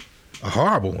 a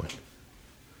horrible one.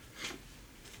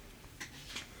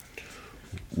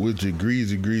 With your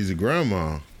greasy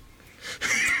grandma.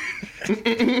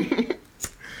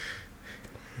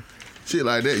 Shit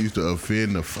like that used to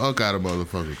offend the fuck out of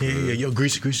motherfuckers. Yeah, your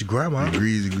greasy grandma. Your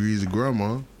greasy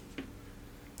grandma.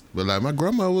 But like my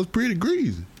grandma was pretty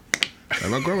greasy. Like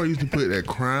my grandma used to put that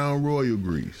Crown Royal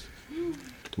grease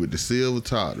with the silver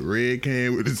top, the red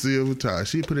can with the silver top.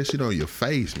 She put that shit on your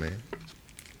face, man.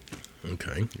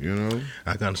 Okay. You know?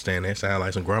 I can understand that. Sound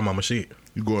like some grandmama shit.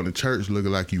 You going to church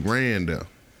looking like you ran there.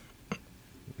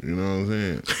 You know what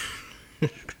I'm saying?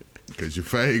 Cause your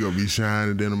face gonna be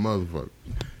shining than a motherfucker.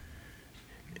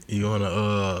 You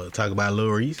wanna talk about Lil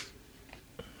Reese?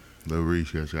 Lil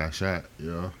Reese just got shot,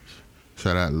 yeah.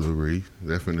 Shout out to Lil Reese.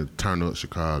 They're finna turn up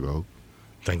Chicago.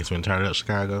 Think it's finna turn up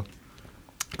Chicago?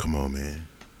 Come on, man.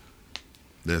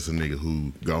 That's a nigga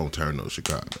who gon' turn up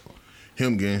Chicago.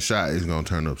 Him getting shot is gonna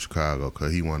turn up Chicago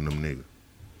cause he one of them niggas.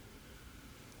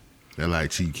 They're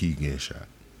like Chief Keef getting shot.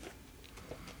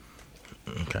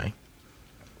 Okay.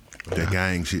 That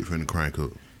gang shit finna crank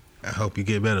up. I hope you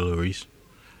get better, Lil Reese.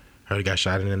 Heard he got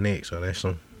shot in the neck, so that's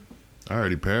some.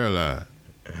 Already paralyzed.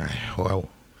 Well,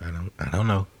 I don't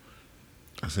know.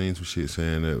 I seen some shit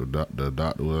saying that the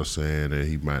doctor was saying that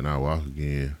he might not walk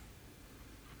again.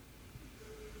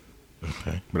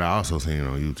 Okay. But I also seen it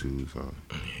on YouTube, so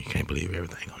you can't believe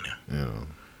everything on there. You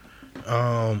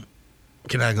know.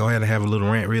 Can I go ahead and have a little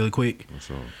rant really quick?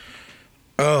 What's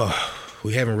up?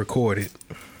 We haven't recorded,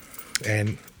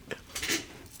 and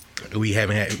we had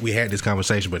this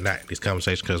conversation, but not this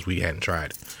conversation because we hadn't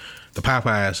tried it. The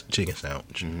Popeyes chicken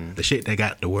sandwich, the shit that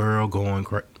got the world going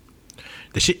crazy,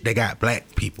 the shit that got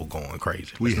black people going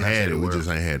crazy. We had it, we just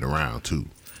ain't had the round two.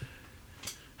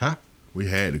 Huh? We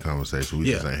had the conversation, we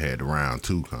just ain't had the round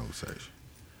two conversation.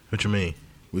 What you mean?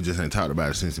 We just ain't talked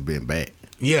about it since it been back.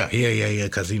 Yeah,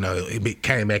 because, you know, it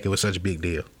came back, it was such a big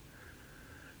deal.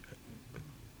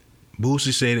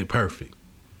 Boosie said it perfect.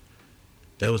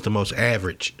 That was the most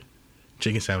average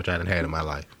chicken sandwich I done had in my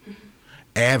life.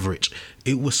 Average.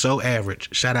 It was so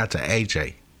average. Shout out to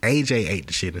AJ. AJ ate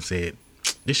the shit and said,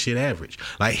 this shit average.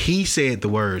 Like, he said the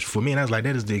words for me, and I was like,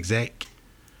 that is the exact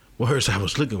words I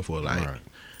was looking for. Like, right.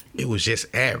 It was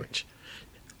just average.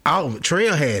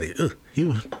 Trail had it. He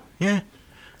was, yeah.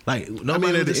 Like,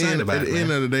 nobody was excited about it. At the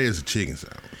end of the day, it's a chicken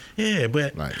sandwich. Yeah,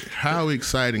 but like, how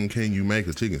exciting can you make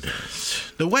a chicken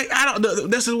sandwich? The way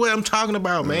this is what I'm talking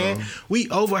about, man. We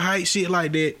overhype shit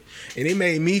like that, and it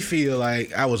made me feel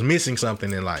like I was missing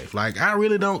something in life. Like, I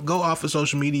really don't go off of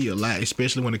social media a lot,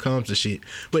 especially when it comes to shit.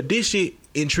 But this shit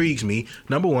intrigues me.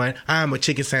 Number one, I'm a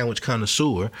chicken sandwich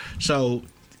connoisseur, so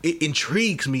it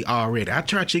intrigues me already. I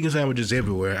try chicken sandwiches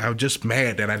everywhere. I'm just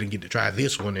mad that I didn't get to try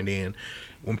this one, and then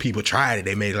when people tried it,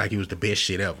 they made it like it was the best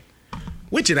shit ever,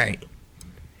 which it ain't.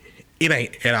 It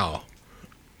ain't at all.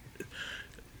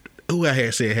 Who I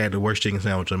had said had the worst chicken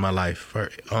sandwich in my life?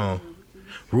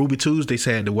 Ruby Tuesday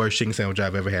had the worst chicken sandwich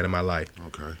I've ever had in my life.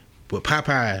 Okay. But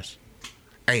Popeyes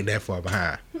ain't that far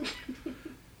behind.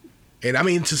 And I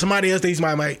mean, to somebody else, these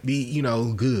might be, you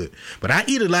know, good. But I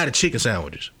eat a lot of chicken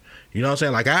sandwiches. You know what I'm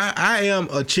saying? Like, I am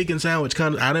a chicken sandwich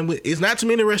it's not too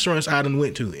many restaurants I done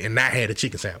went to and not had a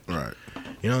chicken sandwich. Right.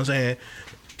 You know what I'm saying?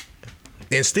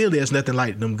 And still, there's nothing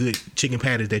like them good chicken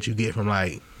patties that you get from,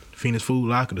 like, Phoenix Food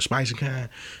Locker, the spicy kind.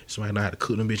 Somebody know how to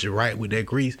cook them bitches right with that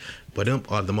grease. But them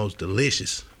are the most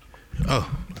delicious.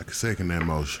 Oh, I can second that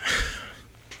motion.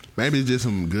 Maybe it's just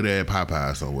some good ass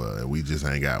Popeyes somewhere, and we just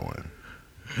ain't got one.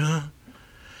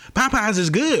 Popeyes is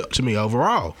good to me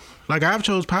overall. Like, I've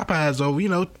chose Popeyes over, you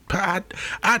know,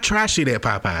 I try shit at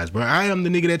Popeyes, bro. I am the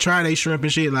nigga that try they shrimp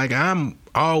and shit. Like, I'm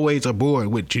always aboard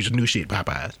with new shit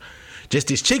Popeyes. Just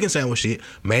this chicken sandwich shit,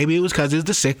 maybe it was because it's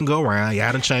the second go round.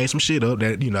 Y'all done changed some shit up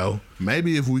that, you know.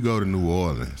 Maybe if we go to New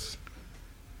Orleans,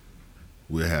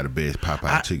 we'll have the best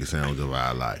Popeye chicken sandwich of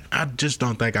our life. I just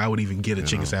don't think I would even get a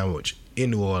chicken sandwich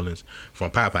in New Orleans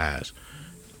from Popeyes.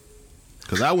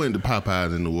 Because I went to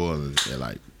Popeyes in New Orleans at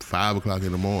like 5 o'clock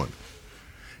in the morning,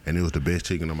 and it was the best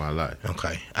chicken of my life.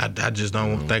 Okay. I just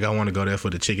don't think I want to go there for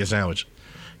the chicken sandwich,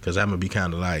 because I'm going to be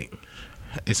kind of like,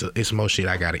 it's more shit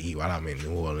I got to eat while I'm in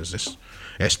New Orleans.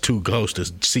 That's too close to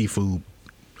seafood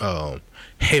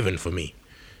heaven for me.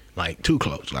 Like, too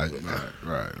close. Like,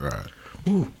 Right.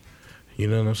 Ooh. You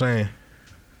know what I'm saying?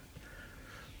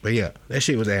 But yeah, that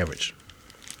shit was average.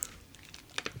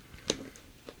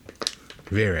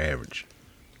 Very average.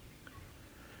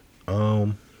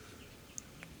 Trying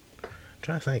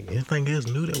to think, anything else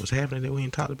new that was happening that we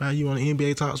ain't talked about? You want the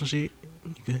NBA talk some shit?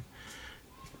 You good?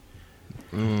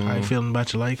 How you feeling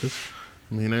about your Lakers?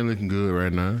 I mean, they looking good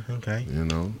right now. Okay. You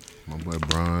know, my boy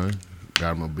Brian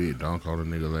got him a big dunk on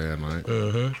the nigga last night.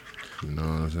 You know what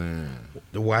I'm saying?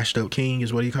 The washed up king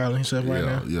is what he calling himself right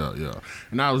now? Yeah.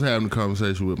 And I was having a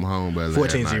conversation with my homeboy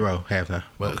last night. 14-0 halftime.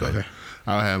 Okay.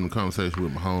 I was having a conversation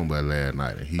with my homeboy last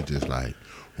night, and he just like,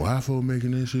 why for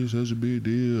making that shit such a big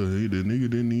deal? Hey, the nigga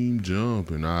didn't even jump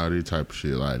and all this type of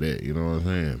shit like that. You know what I'm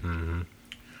saying? Mm-hmm.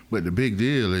 But the big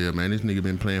deal is, man, this nigga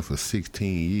been playing for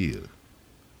 16 years.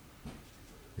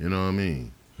 You know what I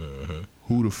mean? Mm-hmm.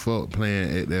 Who the fuck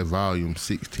playing at that volume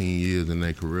 16 years in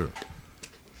their career?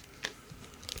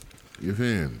 You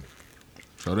feel me?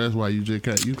 So that's why you just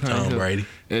can't. You can't. Tom Brady.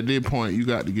 At this point, you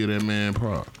got to give that man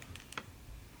props.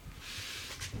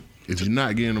 If you're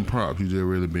not getting them props, you just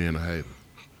really being a hater.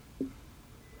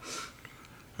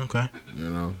 Okay. You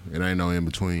know, it ain't no in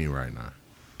between right now.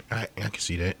 I can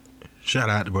see that. Shout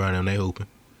out to Brian, they hooping.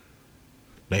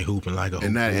 They hooping like a hoop.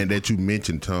 And that you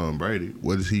mentioned Tom Brady.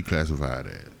 What is he classified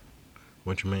as?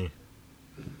 What you mean?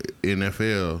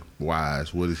 NFL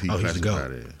wise, what is he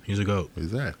classified as? He's a GOAT.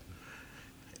 Exactly.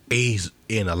 He's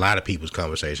in a lot of people's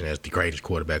conversation as the greatest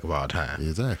quarterback of all time.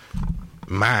 Exactly.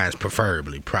 Mine's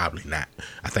preferably, probably not.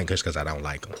 I think that's because I don't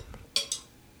like him.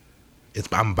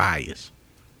 I'm biased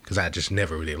because I just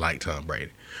never really liked Tom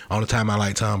Brady. Only time I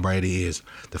like Tom Brady is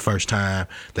the first time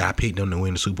that I picked him to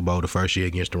win the Super Bowl the first year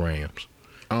against the Rams.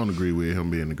 I don't agree with him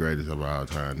being the greatest of all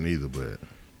time neither, but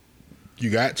you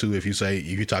got to if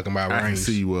you're talking about rings. I can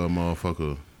see where a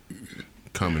motherfucker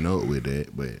coming up with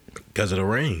that, but because of the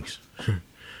rings.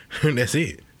 That's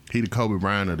it. He the Kobe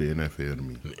Bryant of the NFL to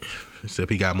me.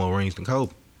 Except he got more rings than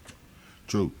Kobe.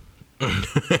 True.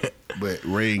 But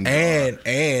rings and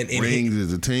rings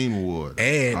is a team award.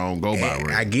 And I don't go by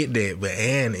rings. I get that, but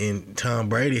and Tom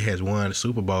Brady has won the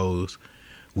Super Bowls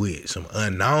with some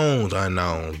unknowns,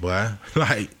 boy.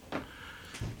 Like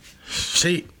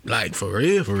shit, like for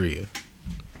real.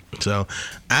 So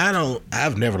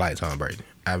I've never liked Tom Brady.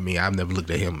 I mean, I've never looked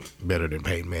at him better than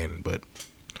Peyton Manning, but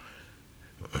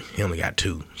he only got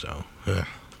 2, so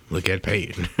look at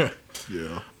Peyton.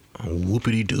 Yeah.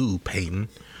 Whoopity doo, Peyton.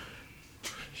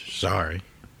 Sorry,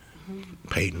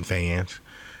 Peyton fans.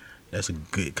 That's a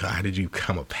good. How did you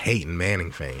become a Peyton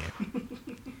Manning fan?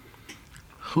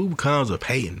 Who becomes a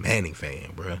Peyton Manning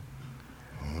fan, bro?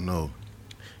 I don't know.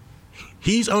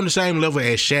 He's on the same level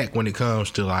as Shaq when it comes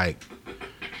to like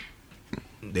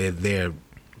they're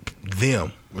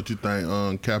them. What you think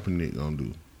Kaepernick gonna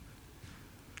do?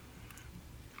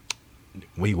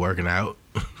 We working out.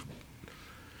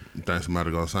 You think somebody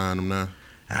gonna sign him now?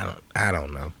 I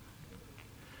don't know.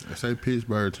 I say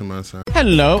Pittsburgh to my son.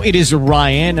 Hello, it is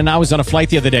Ryan, and I was on a flight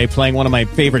the other day playing one of my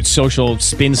favorite social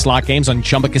spin slot games on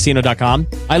ChumbaCasino.com.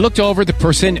 I looked over at the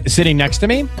person sitting next to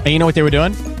me, and you know what they were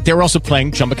doing? They were also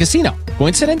playing Chumba Casino.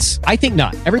 Coincidence? I think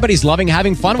not. Everybody's loving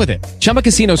having fun with it. Chumba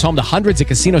Casino is home to hundreds of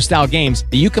casino-style games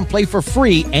that you can play for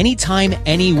free anytime,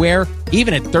 anywhere,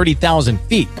 even at 30,000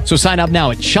 feet. So sign up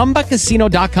now at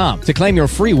ChumbaCasino.com to claim your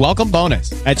free welcome bonus.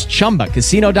 That's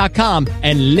ChumbaCasino.com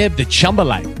and live the Chumba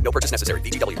life. No purchase necessary.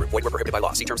 VGW. Void where prohibited by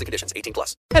law. See terms and conditions.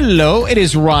 18+. Hello, it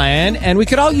is Ryan, and we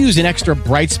could all use an extra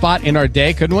bright spot in our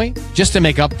day, couldn't we? Just to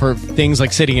make up for things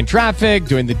like sitting in traffic,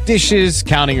 doing the dishes,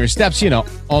 counting your steps,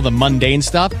 all the mundane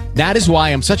stuff. That is why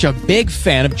I'm such a big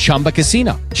fan of Chumba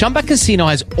Casino. Chumba Casino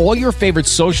has all your favorite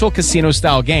social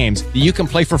casino-style games that you can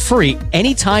play for free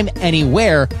anytime,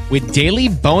 anywhere with daily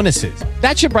bonuses.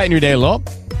 That should brighten your day a little.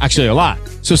 Actually, a lot.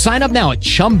 So sign up now at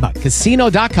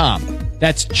ChumbaCasino.com.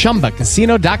 That's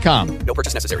ChumbaCasino.com. No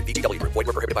purchase necessary. VGW Group. Void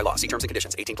where prohibited by law. See terms and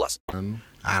conditions. 18+.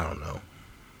 I don't know. You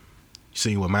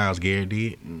see what Myles Garrett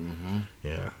did? Mm-hmm.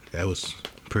 Yeah, that was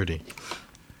pretty.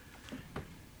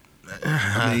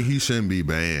 I mean, he shouldn't be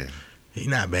banned. He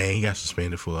not banned. He got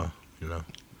suspended for, Nah,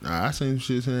 I seen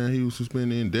shit saying he was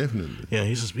suspended indefinitely. Yeah,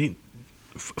 he's suspended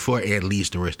for at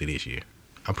least the rest of this year.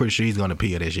 I'm pretty sure he's going to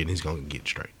appeal that shit and he's going to get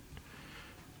straight.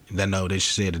 I know they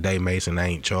said today Mason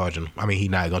ain't charging. I mean, he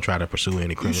not going to try to pursue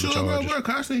any criminal charges.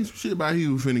 I seen some shit about he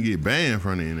was finna get banned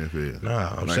from the NFL.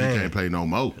 No, I'm like saying he can't play no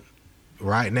more.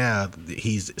 Right now,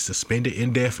 he's suspended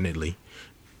indefinitely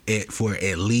for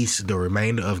at least the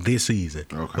remainder of this season.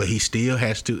 Okay. But he still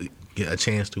has to get a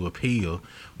chance to appeal,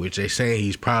 which they say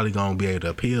he's probably going to be able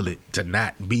to appeal it to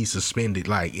not be suspended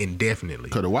like indefinitely.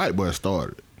 Because the white boy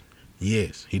started.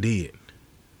 Yes, he did.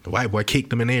 The white boy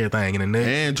kicked him and everything in the neck.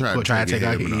 And tried to take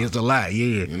out his It's a lot,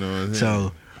 yeah. You know what I'm saying?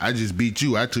 So I just beat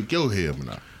you. I took your helmet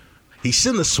off. He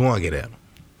shouldn't have swung it at him.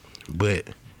 But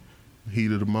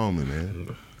heat of the moment,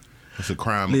 man. It's a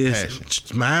crime of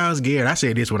passion. Myles Garrett, I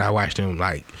said this when I watched him,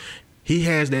 like, he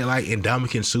has that, like,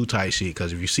 Ndamukong Suh type shit.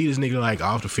 Because if you see this nigga, like,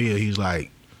 off the field, he's,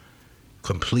 like,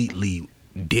 completely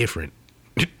different.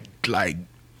 Like,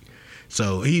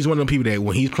 so he's one of them people that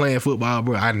when he's playing football,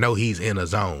 bro, I know he's in a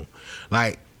zone.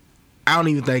 Like, I don't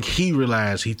even think he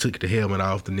realized he took the helmet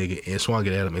off the nigga and swung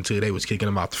it at him until they was kicking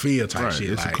him off the field type right. shit.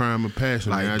 It's like, a crime of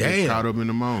passion, like, man. I damn. just caught up in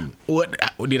the moment. What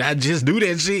did I just do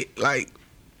that shit? Like,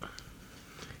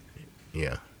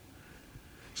 yeah.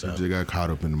 So I just got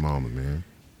caught up in the moment, man.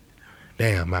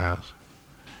 Damn, Myles.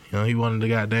 He one of the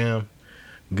goddamn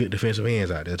good defensive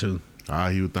ends out there too.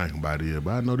 He was thinking about it,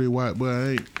 but I know that white boy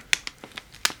ain't.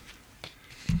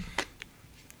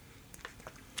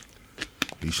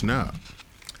 He snapped.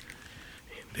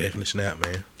 Definitely snapped,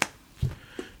 man.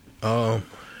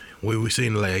 We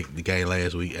seen the game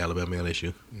last week, Alabama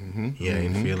LSU. Mm-hmm. Yeah,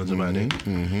 any feelings about that?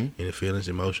 Mm-hmm. Any feelings,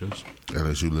 emotions?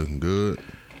 LSU looking good.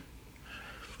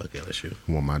 Fuck LSU.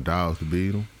 Want my dogs to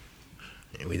beat them.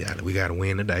 And we got to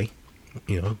win today.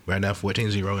 Right now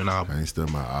 14-0 in Auburn. I ain't still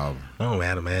my Auburn. Don't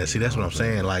matter, man. See, that's what I'm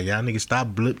saying. Like, y'all niggas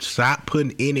stop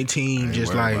putting any team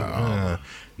just like,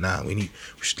 nah, we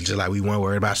just like we weren't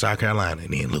worried about South Carolina,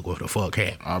 and then look what the fuck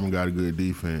happened. Auburn got a good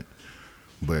defense,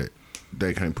 but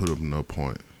they can't put up no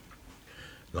point.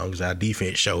 As long as our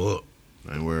defense show up,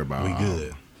 I ain't worried about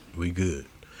we good.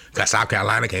 Cause South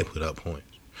Carolina can't put up points,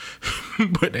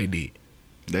 but they did.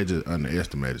 They just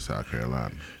underestimated South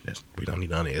Carolina. We don't need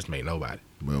to underestimate nobody.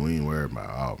 But we ain't worried about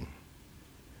Auburn.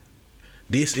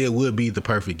 It would be the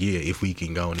perfect year if we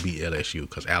can go and beat LSU,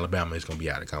 because Alabama is going to be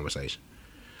out of conversation.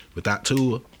 Without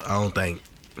Tua, I don't think.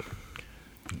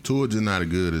 Tua just not as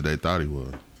good as they thought he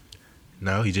was.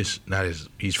 No, he's just not as.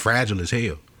 He's fragile as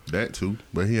hell. That too,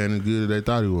 but he ain't as good as they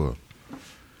thought he was.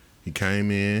 He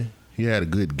came in, he had a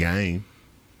good game,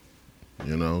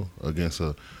 against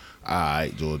a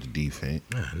alright Georgia defense.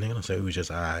 Nah, nigga don't say we was just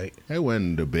alright. They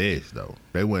wasn't the best though.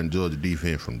 They wasn't Georgia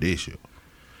defense from this year.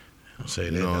 Don't say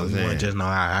that. We wasn't just no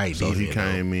alright defense. So he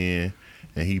came in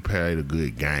and he played a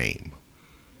good game.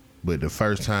 But the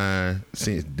first time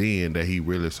since then that he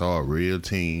really saw a real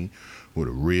team with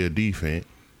a real defense,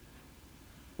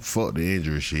 fuck the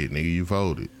injury shit, nigga. You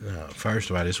folded. No, first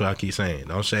of all, that's what I keep saying.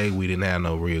 Don't say we didn't have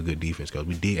no real good defense, because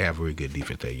we did have a real good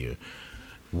defense that year.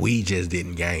 We just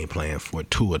didn't game plan for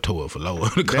Tua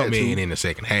Faloa to come in the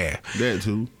second half. That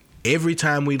too. Every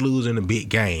time we lose in a big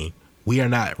game, we are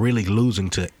not really losing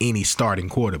to any starting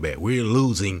quarterback. We're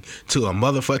losing to a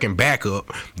motherfucking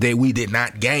backup that we did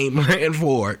not game plan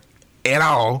for at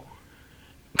all.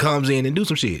 Comes in and do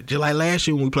some shit. Just like last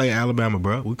year when we played Alabama,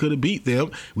 bro. We could have beat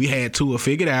them. We had Tua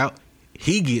figured out.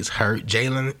 He gets hurt.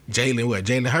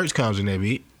 Jalen Hurts comes in that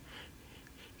bit.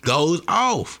 Goes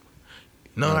off.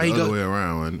 No, the other way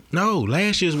around, wasn't it? No,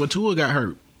 last year's when Tua got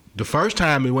hurt. The first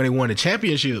time when they won the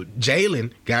championship,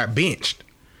 Jalen got benched.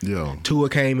 Yeah. Tua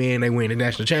came in, they win the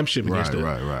national championship against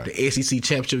right. the SEC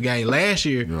championship game last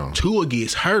year. Yeah. Tua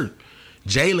gets hurt.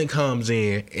 Jalen comes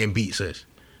in and beats us.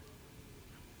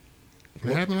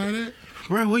 What happened like that?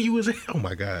 Bro, where you was at? Oh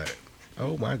my God.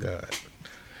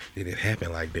 Did it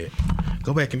happen like that?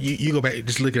 Go back and you go back.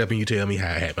 Just look it up and you tell me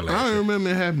how it happened. I don't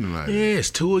remember it happening like that. Yes,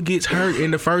 Tua gets hurt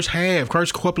in the first half.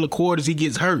 First couple of quarters, he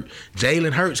gets hurt.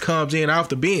 Jalen Hurts comes in off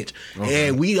the bench,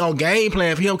 and we on game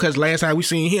plan for him because last time we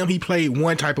seen him, he played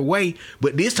one type of way,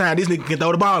 but this time this nigga can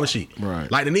throw the ball and shit. Right.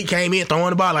 Like the nigga came in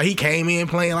throwing the ball, like he came in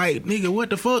playing like nigga,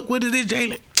 what the fuck? What is this,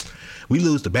 Jalen? We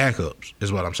lose the backups,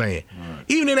 is what I'm saying. Right.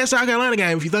 Even in that South Carolina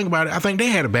game, if you think about it, I think they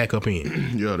had a backup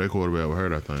in. Yeah, their quarterback was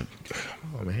hurt, I think.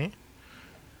 Come on, man.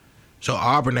 So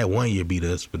Auburn that 1 year beat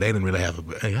us, but they didn't really have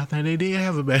a. Hey, I think they did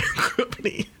have a backup.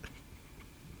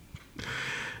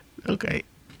 Okay,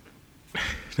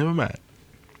 never mind.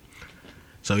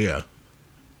 So yeah,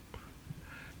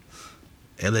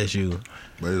 LSU.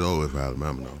 But it's over for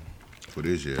Alabama though. For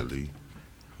this year, at least.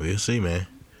 We'll see, man.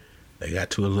 They got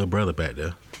Tua's little brother back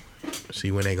there. See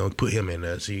when they gonna put him in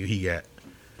there. See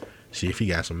if he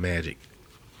got some magic.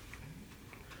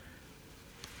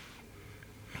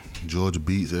 Georgia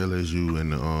beats LSU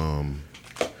in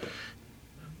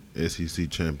the SEC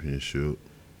championship.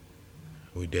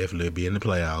 We definitely be in the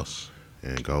playoffs.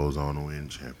 And goes on to win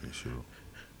the championship.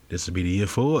 This will be the year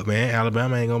for it, man.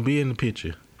 Alabama ain't gonna be in the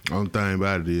picture. Only thing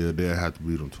about it is they'll have to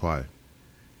beat them twice.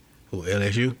 Who,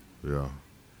 LSU? Yeah.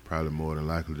 Probably more than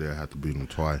likely they'll have to beat them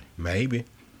twice. Maybe.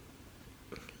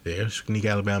 They'll sneak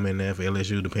Alabama in there for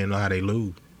LSU depending on how they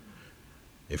lose.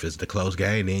 If it's the close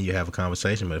game, then you have a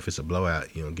conversation. But if it's a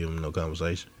blowout, you don't give them no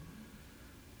conversation.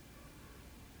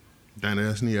 Think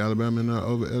they'll sneak Alabama in there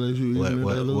over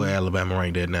LSU? What Alabama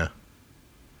ranked at now?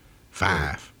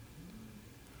 5.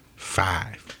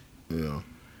 5. Yeah.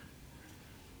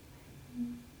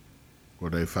 Well,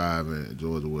 they 5 and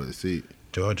Georgia was 6.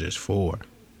 Georgia's 4.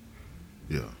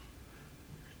 Yeah.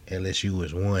 LSU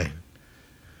is 1.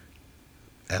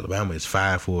 Alabama is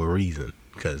 5 for a reason.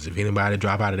 Because if anybody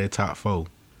drop out of that top 4,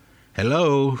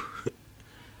 hello,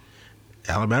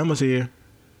 Alabama's here.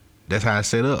 That's how it's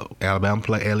set up. Alabama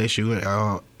play LSU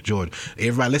and Georgia.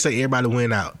 Let's say everybody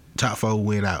win out. Top 4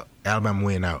 win out. Alabama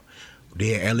win out.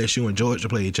 Then LSU and Georgia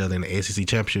play each other in the SEC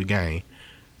championship game.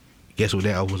 Guess what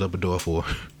that opens up a door for?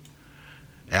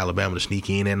 Alabama to sneak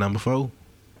in at number 4.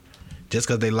 Just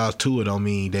because they lost 2, it don't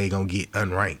mean they gonna get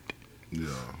unranked. Yeah.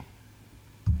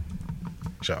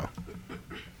 So.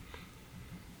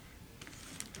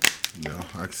 Yeah,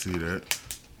 I can see that.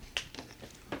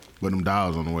 But them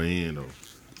dogs on the way in, though.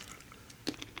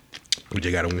 We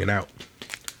just got to win out.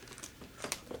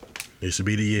 This will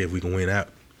be the year if we can win out.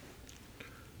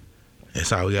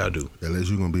 That's all we got to do.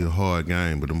 LSU going to be a hard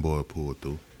game, but them boys pulled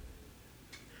through.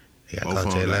 Both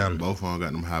of them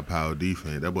got them high-powered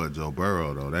defense. That boy Joe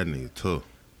Burrow, though, that nigga tough.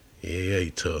 Yeah,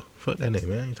 he tough. Fuck that nigga,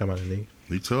 man. You talking about that nigga?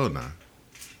 He tough now.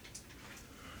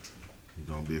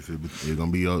 It's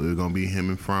gonna be him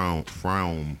and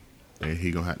Fromm, and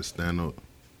he gonna have to stand up.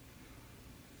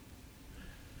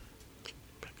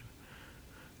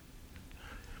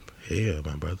 Yeah,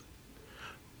 my brother.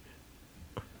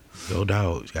 Go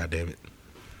Dogs, goddammit.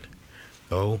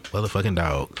 Go motherfucking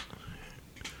Dogs.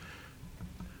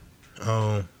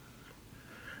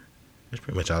 That's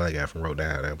pretty much all I got from wrote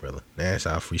down there, brother. That's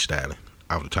all freestyling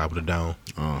off the top of the dome.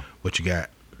 What you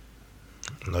got?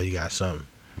 I know you got something.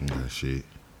 Yeah, shit.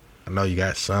 I know you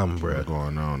got something, bro. What's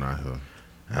going on out here?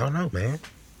 I don't know, man.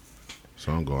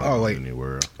 Something going on in the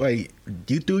world. Wait,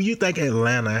 do you think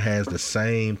Atlanta has the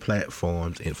same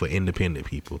platforms for independent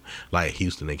people like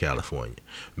Houston and California?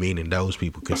 Meaning those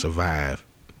people could survive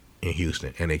in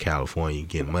Houston and in California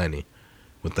get money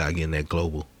without getting that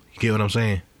global. You get what I'm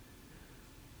saying?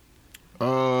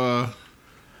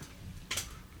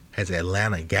 Has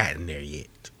Atlanta gotten there yet?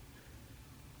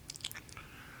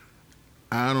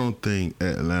 I don't think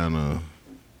Atlanta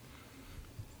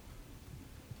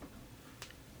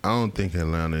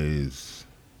is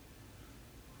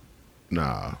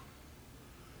not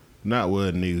where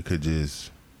a nigga could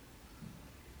just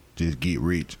get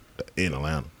rich in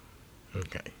Atlanta.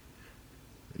 Okay.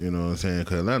 You know what I'm saying?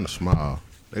 Because Atlanta's small.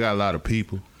 They got a lot of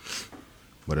people,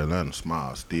 but Atlanta's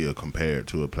small still compared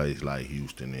to a place like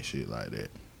Houston and shit like that.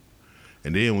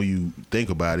 And then when you think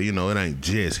about it, you know, it ain't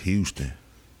just Houston.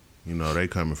 You know, they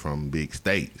coming from big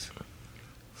states.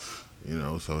 You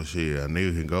know, so shit, a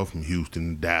nigga can go from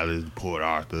Houston, Dallas, Port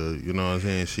Arthur, you know what I'm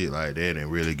saying, shit like that,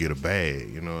 and really get a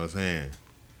bag, you know what I'm saying?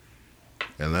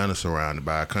 Atlanta's surrounded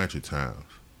by country towns.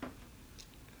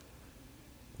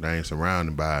 They ain't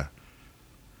surrounded by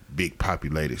big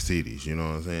populated cities, you know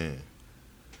what I'm saying?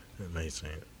 That makes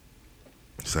sense.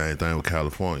 Same thing with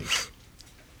California.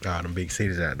 All them big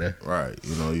cities out there. Right.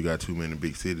 You know, you got too many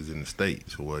big cities in the state.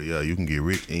 So, well, yeah, you can get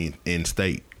rich in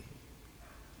state.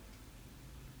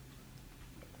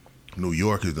 New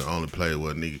York is the only place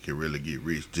where a nigga can really get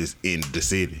rich just in the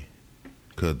city.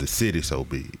 because the city's so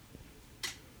big.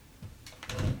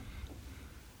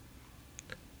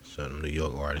 So New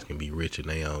York artists can be rich in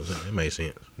their own. It makes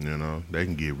sense. You know, they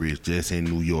can get rich just in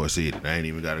New York City. They ain't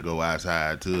even got to go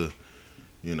outside to,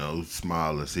 you know,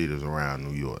 smaller cities around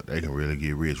New York. They can really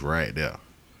get rich right there.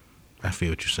 I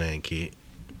feel what you're saying, kid.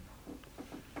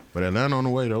 But Atlanta on the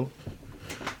way, though.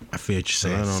 I feel what you're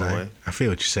saying, Atlanta on the son. way. I feel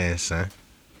what you're saying, son.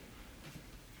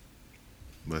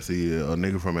 But see, a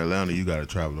nigga from Atlanta, you got to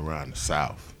travel around the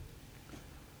South.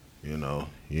 You know,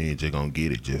 you ain't just going to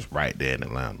get it just right there in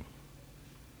Atlanta.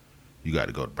 You got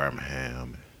to go to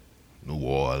Birmingham, New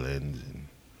Orleans, and,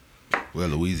 well,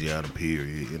 Louisiana,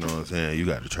 period. You know what I'm saying? You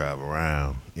got to travel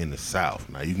around in the South.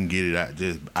 Now, you can get it out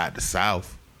just out the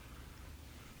South,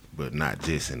 but not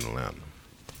just in Atlanta.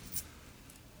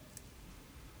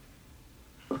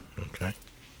 Okay.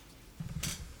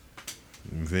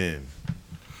 Then,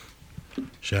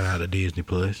 shout out to Disney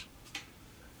Plus.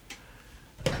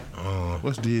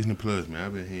 What's Disney Plus, man?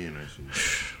 I've been hearing that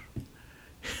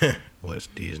shit. What's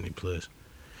Disney Plus?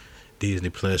 Disney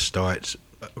Plus starts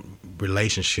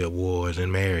relationship wars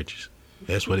and marriages.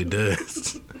 That's what it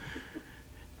does.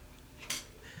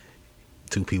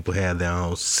 Two people have their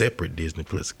own separate Disney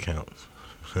Plus accounts.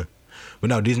 But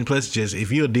no, Disney Plus is just,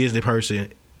 if you're a Disney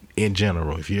person in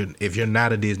general, if you're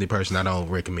not a Disney person, I don't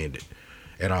recommend it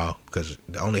at all, because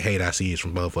the only hate I see is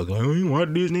from motherfuckers. Oh, you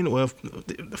want Disney? Well,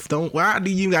 don't. Why do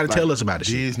you got to tell us about it?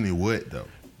 Disney what though?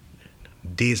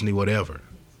 Disney whatever.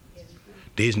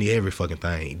 Disney every fucking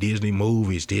thing. Disney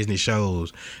movies, Disney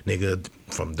shows. Nigga,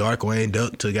 from Darkwing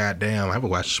Duck to goddamn, I've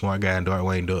been watching Smart Guy and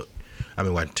Darkwing Duck. I've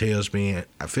been watching Tailspin.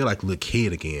 I feel like a little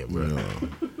kid again, bro. Yeah.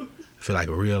 I feel like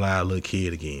a real live little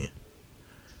kid again.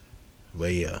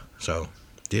 But yeah, so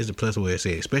Disney Plus is where it's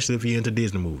at, especially if you're into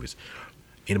Disney movies.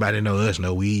 Anybody that know us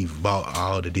know we've bought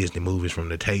all the Disney movies, from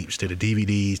the tapes to the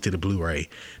DVDs to the Blu-ray,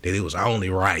 that it was only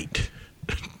right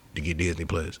to get Disney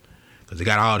Plus, because they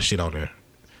got all the shit on there.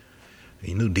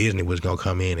 You knew Disney was going to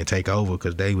come in and take over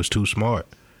because they was too smart.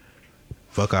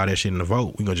 Fuck all that shit in the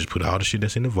vote. We going to just put all the shit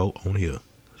that's in the vote on here.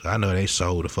 So I know they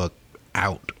sold the fuck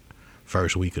out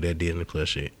first week of that Disney Plus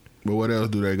shit. But what else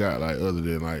do they got, like, other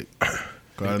than, like,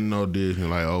 cause I know Disney,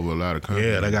 like, over a lot of countries.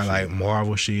 Yeah, they got, like,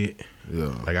 Marvel shit.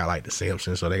 Yeah. They got, like, The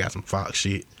Simpsons, so they got some Fox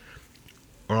shit.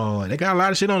 They got a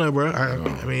lot of shit on there, bro.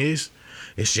 I mean,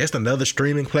 it's just another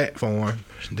streaming platform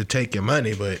to take your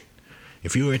money, but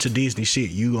if you're into Disney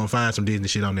shit, you gonna find some Disney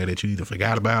shit on there that you either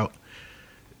forgot about,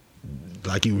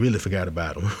 like you really forgot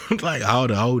about them. Like all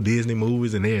the old Disney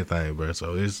movies and everything, bro.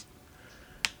 So it's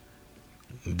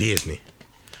Disney.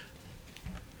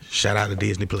 Shout out to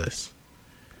Disney Plus.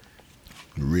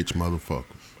 Rich motherfuckers.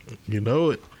 You know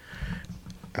it.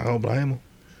 I don't blame them.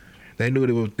 They knew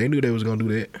they was gonna do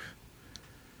that.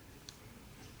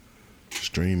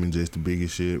 Streaming just the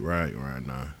biggest shit right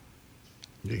now.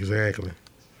 Exactly.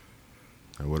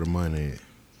 Where the money at?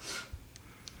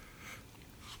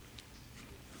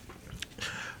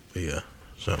 But yeah,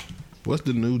 so what's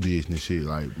the new Disney shit,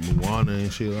 like Moana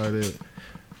and shit like that?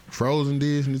 Frozen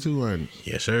Disney too, ain't it?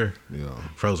 Yes, sir. Yeah.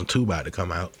 Frozen 2 about to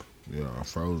come out. Yeah,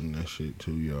 Frozen that shit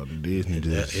too, y'all. The Disney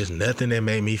just... It's nothing that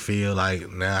made me feel like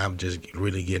now I'm just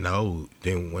really getting old.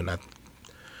 Then when my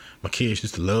kids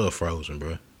used to love Frozen,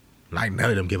 bro. Like none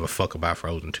of them give a fuck about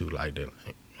Frozen 2 like that.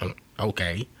 Like,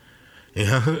 okay. You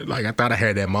know, like I thought I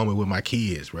had that moment with my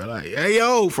kids, bro. Like, hey,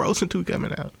 yo, Frozen 2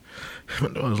 coming out.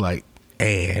 I was like,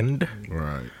 and?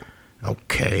 Right.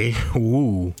 Okay.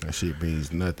 Ooh. That shit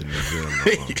means nothing to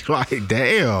them. Like,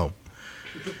 damn.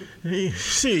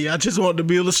 Shit, I just wanted to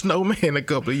build a snowman a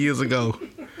couple of years ago.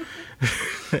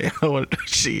 They wanted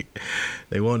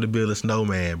to build a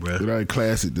snowman, bro. It ain't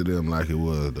classic to them like it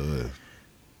was to us.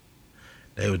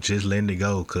 They were just letting it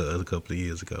go a couple of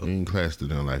years ago. It ain't classic to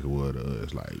them like it was to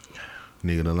us. Like,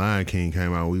 nigga, the Lion King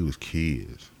came out when we was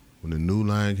kids. When the new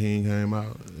Lion King came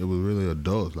out, it was really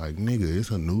adults. Like, nigga,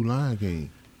 it's a new Lion King.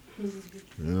 You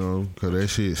know, because that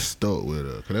shit stuck with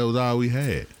us. Because that was all we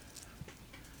had.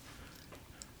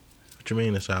 What you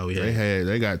mean that's all we had?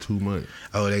 They got too much.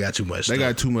 Oh, they got too much They stuff.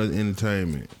 got too much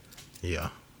entertainment. Yeah.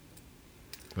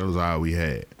 That was all we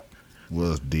had.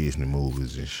 Was Disney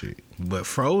movies and shit. But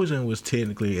Frozen was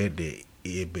technically at the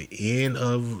end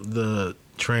of the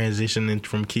transitioning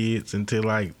from kids into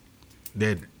like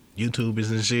that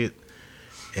YouTubers and shit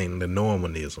and the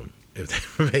normalism,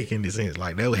 if that make any sense.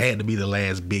 Like that had to be the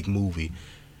last big movie,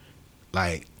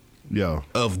 like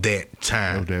of that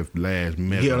time. Of that last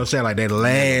mega. You know what I'm saying? Like that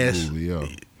last movie,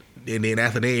 yeah. And then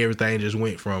after that everything just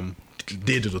went from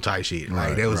digital type shit.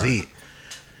 Like that was it.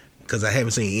 Because I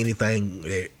haven't seen anything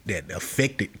that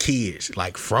affected kids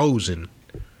like Frozen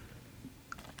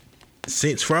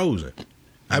since Frozen.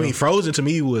 I mean, Frozen to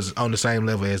me was on the same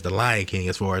level as The Lion King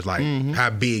as far as like how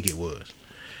big it was.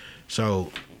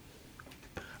 So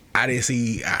I didn't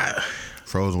see.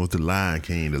 Frozen was The Lion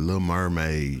King, The Little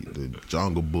Mermaid, The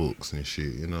Jungle Books and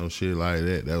shit. You know, shit like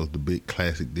that. That was the big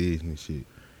classic Disney shit.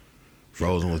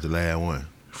 Frozen was the last one.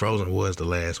 Frozen was the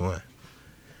last one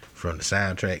from the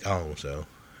soundtrack on. So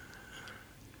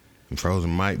and Frozen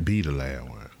might be the last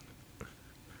one.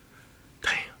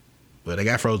 Damn. But they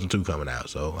got Frozen 2 coming out,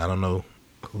 so I don't know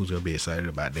who's gonna be excited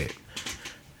about that.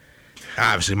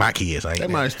 Obviously, my kids ain't. They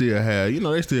might still have,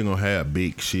 they still gonna have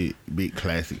big shit, big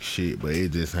classic shit, but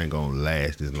it just ain't gonna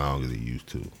last as long as it used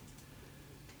to.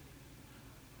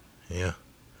 Yeah.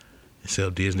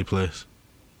 Except Disney Plus.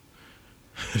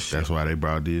 That's why they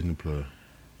brought Disney Plus.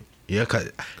 Yeah,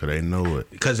 cause they know it.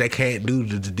 Because they can't do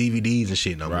the DVDs and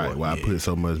shit no more. Right. Why put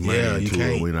so much money into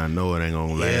it when I know it ain't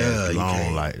gonna last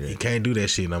long like that? You can't do that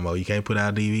shit no more. You can't put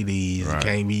out DVDs. Right. You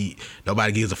can't be.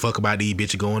 Nobody gives a fuck about these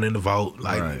bitches going in the vault.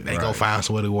 Like they gonna find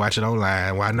somewhere to watch it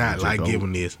online. Why not? Give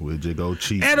them this. We'll just go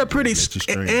cheap at a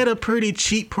pretty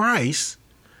cheap price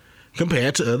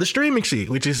compared to other streaming shit,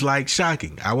 which is like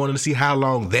shocking. I wanted to see how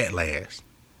long that lasts.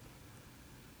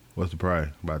 What's the price?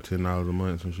 About $10 a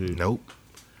month and shit? Nope.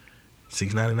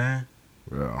 $6.99.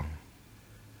 Yeah.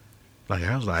 Like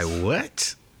I was like,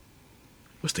 what?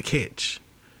 What's the catch?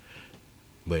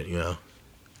 But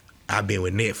I've been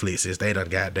with Netflix since they done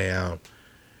got down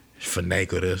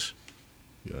finagled us.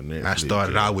 Yeah, I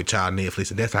started out with y'all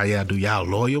Netflix, and that's how y'all do. Y'all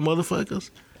loyal motherfuckers.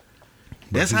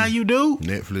 That's how you do.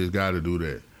 Netflix got to do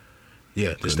that.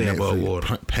 Yeah, to stay above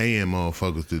water. Paying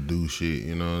motherfuckers to do shit.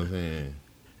 You know what I'm saying?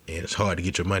 And it's hard to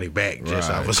get your money back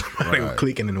just off of somebody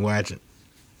clicking and watching.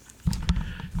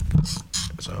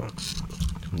 So,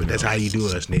 but that's how you do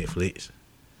us, Netflix.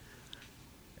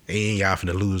 And y'all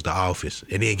finna lose The Office.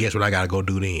 And then guess what I gotta go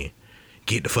do then?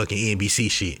 Get the fucking NBC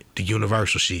shit, the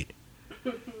Universal shit.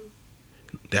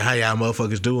 That's how y'all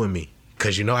motherfuckers doing me.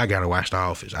 Cause I gotta watch The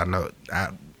Office. I know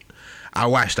I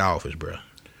watch The Office, bro.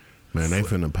 Man, they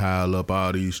finna pile up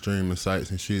all these streaming sites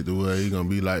and shit the way you're gonna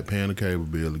be like paying a cable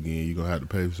bill again. You're gonna have to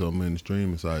pay for so many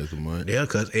streaming sites a month. Yeah,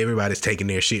 because everybody's taking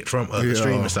their shit from other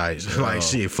streaming sites. Like,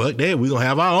 shit, fuck that. We gonna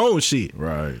have our own shit.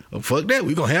 Right. Fuck that.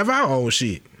 We gonna have our own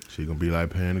shit. She gonna be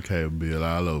like paying a cable bill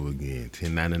all over again.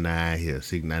 $10.99 here,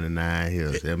 $6.99 here,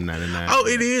 $7.99. Oh,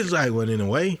 it is like one in a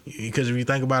way. Because if you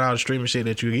think about all the streaming shit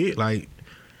that you get, like,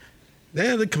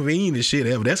 they're the convenientest shit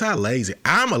ever. That's how lazy.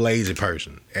 I'm a lazy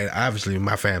person. And obviously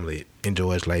my family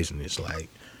enjoys laziness. Like,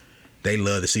 they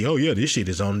love to see, oh yeah, this shit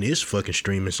is on this fucking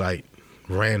streaming site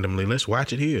randomly. Let's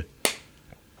watch it here.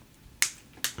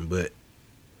 But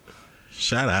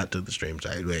shout out to the streaming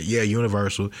site. But yeah,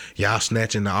 Universal. Y'all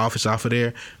snatching The Office off of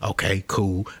there. Okay,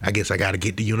 cool. I guess I gotta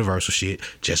get the Universal shit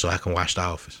just so I can watch The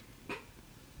Office.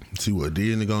 See what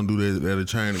Disney gonna do that'll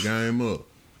change the game up.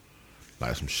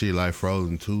 Like some shit like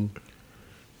Frozen 2.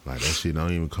 Like that shit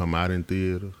don't even come out in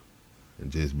theaters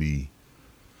and just be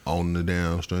on the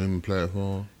damn streaming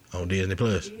platform. On Disney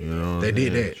Plus. You know they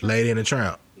did that. Lady and the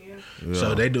Tramp. Yeah.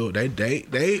 So they do it.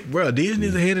 They bro,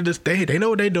 Disney's ahead of this. They know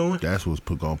what they doing. That's what's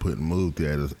gonna put the movie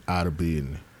theaters out of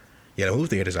business. Yeah, the movie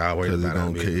theaters are always about out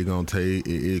of business.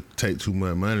 It take too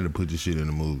much money to put your shit in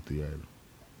the movie theater.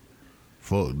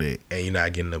 Fuck that. And you're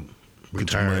not getting the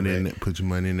return. Put your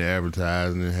money in the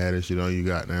advertising and have that shit on your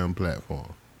goddamn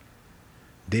platform.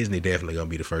 Disney definitely gonna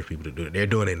be the first people to do it. They're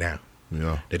doing it now.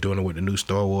 Yeah. They're doing it with the new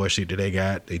Star Wars shit that they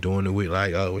got. They doing it with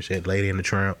what's that, Lady and the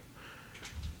Tramp.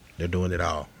 They're doing it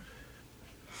all.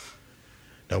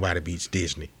 Nobody beats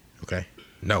Disney, okay?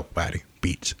 Nobody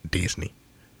beats Disney.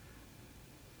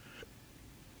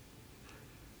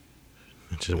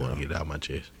 I just want to get it out of my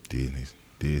chest.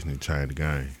 Disney changed the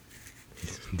game.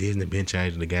 Disney been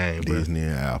changing the game, bro. Disney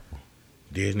and Apple.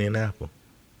 Disney and Apple.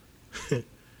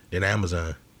 Then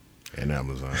Amazon. And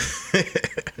Amazon.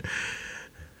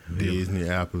 Disney,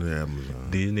 Apple, and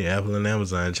Amazon. Disney, Apple, and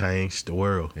Amazon changed the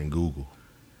world. And Google.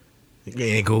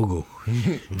 Yeah, and Google.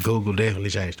 Google definitely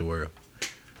changed the world.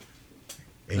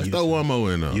 And Let's throw one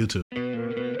more in there. YouTube.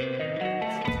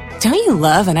 Don't you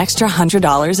love an extra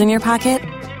 $100 in your pocket?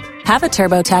 Have a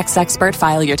TurboTax expert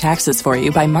file your taxes for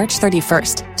you by March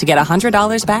 31st to get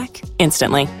 $100 back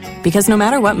instantly. Because no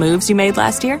matter what moves you made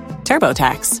last year,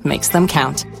 TurboTax makes them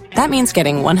count. That means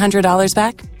getting $100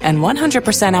 back and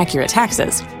 100% accurate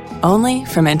taxes only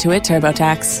from Intuit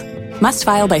TurboTax. Must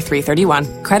file by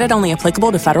 3/31. Credit only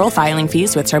applicable to federal filing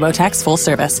fees with TurboTax full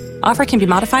service. Offer can be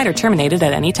modified or terminated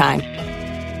at any time.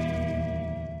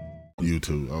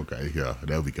 YouTube. Okay, yeah,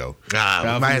 there we go. We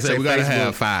might say we gotta Facebook.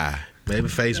 have 5. Maybe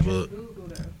Facebook.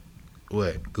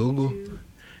 What? Google?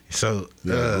 So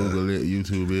Google it.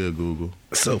 YouTube is Google.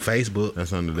 So Facebook.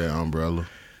 That's under that umbrella.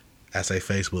 I say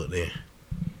Facebook then.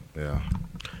 Yeah.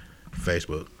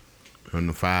 Facebook. From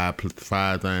the five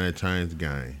things that changed the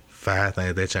game. 5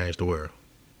 things that changed the world.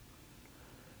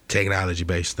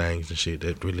 Technology-based things and shit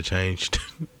that really changed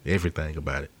everything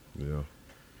about it. Yeah.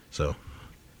 So.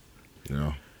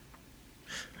 Yeah.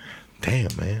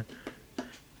 Damn, man.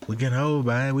 We getting old,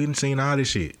 man. We done seen all this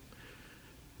shit.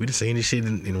 We done seen this shit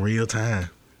in real time.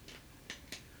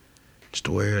 Just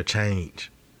the world changed.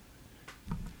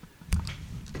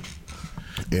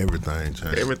 Everything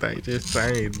changed. Everything just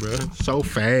changed, bro. So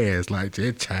fast. Like,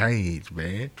 it changed,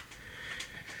 man.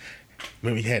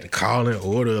 Remember you had to call and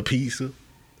order a pizza?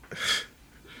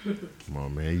 Come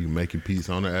on, man. You making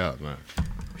pizza on the app now.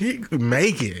 You can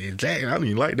make it. Exactly. I don't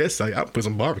even like that sauce. I put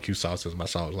some barbecue sauce in my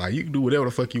sauce. Like, you can do whatever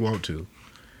the fuck you want to.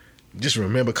 Just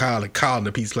remember calling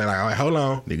the pizza place like, all right, hold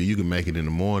on. Nigga, you can make it in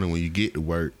the morning when you get to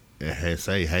work and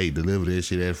say, hey, deliver this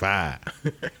shit at 5.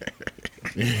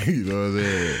 You know what I'm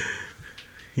saying?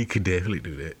 He could definitely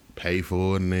do that. Pay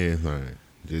for it and everything.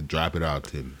 Just drop it out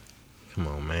to me. Come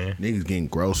on, man. Niggas getting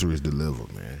groceries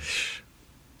delivered, man.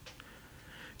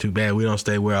 Too bad we don't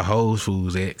stay where Whole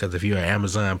Foods at, because if you're an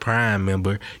Amazon Prime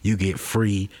member, you get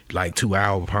free, like,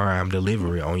 2-hour Prime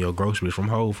delivery on your groceries from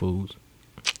Whole Foods.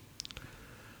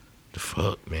 The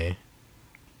fuck, man?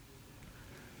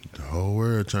 The whole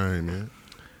world changed, man.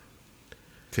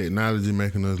 Technology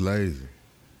making us lazy.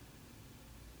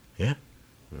 Yeah.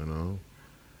 You know?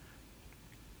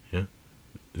 Yeah.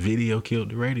 Video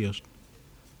killed the radio.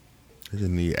 They just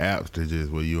need apps that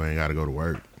just where you ain't got to go to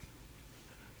work.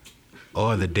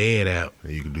 Or the Dead app.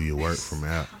 And you can do your work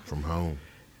from home.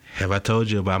 Have I told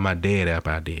you about my Dead app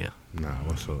idea? Nah,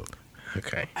 what's up?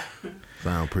 Okay.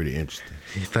 Sound pretty interesting.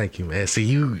 Thank you,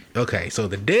 man. Okay, so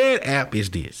the Dead app is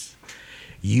this.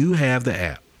 You have the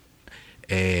app,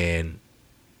 and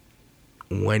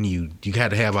when you got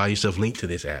to have all your stuff linked to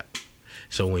this app.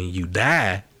 So when you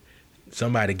die,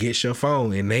 somebody gets your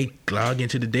phone and they log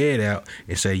into the Dead app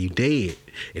and say you dead.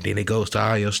 And then it goes to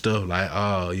all your stuff like,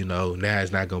 oh, now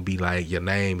it's not going to be like your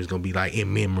name is going to be like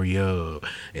in memory of.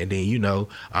 And then,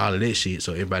 all of that shit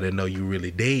so everybody know you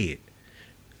really dead.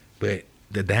 But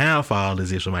the downfall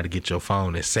is if somebody get your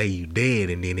phone and say you dead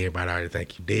and then everybody already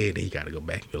think you dead, then you got to go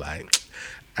back and be like,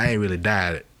 I ain't really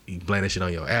died. You blame that shit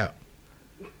on your app.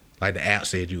 Like the app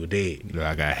said you were dead.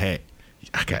 I got hacked.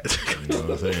 You know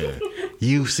what I'm saying?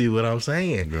 You see what I'm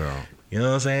saying? Girl. You know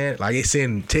what I'm saying? Like it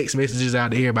send text messages out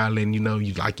to everybody letting you know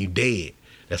you dead.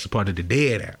 That's a part of the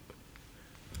Dead app.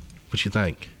 What you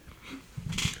think?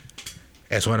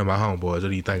 That's one of my homeboys. What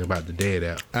do you think about the Dead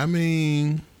app? I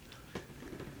mean,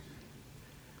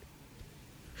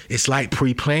 it's like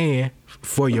pre-planning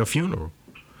for your funeral.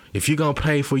 If you're going to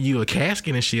pay for you a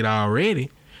casket and shit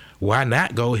already, why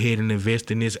not go ahead and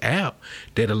invest in this app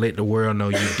that'll let the world know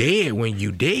you dead when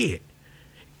you dead?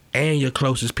 And your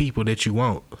closest people that you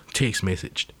want text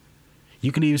messaged.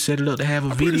 You can even set it up to have a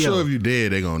video. Pretty sure if you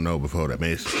dead, they gonna know before that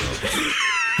message.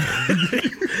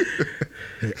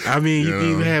 I mean, you can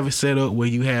even have it set up where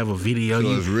you have a video.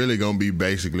 So it's really gonna be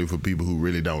basically for people who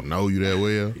really don't know you that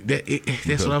well.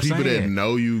 That's what I'm saying. People that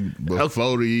know you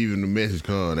before even the message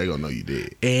comes, they gonna know you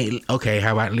dead. And okay,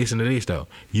 how about listen to this though?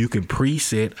 You can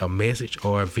preset a message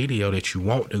or a video that you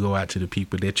want to go out to the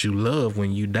people that you love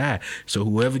when you die. So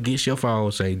whoever gets your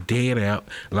phone, say Dead out,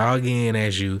 log in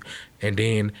as you, and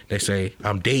then they say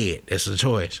I'm dead. That's a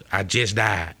choice. I just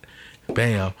died.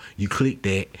 Bam, you click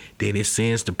that, then it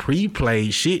sends the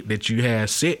pre-played shit that you have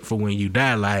set for when you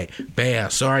die. Like, bam,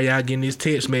 sorry y'all getting this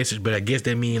text message, but I guess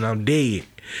that means I'm dead.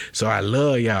 So I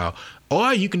love y'all.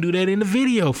 Or you can do that in the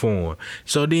video form.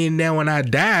 So then now when I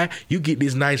die, you get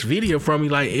this nice video from me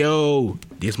like, yo,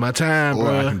 it's my time, bro.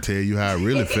 Or I can tell you how I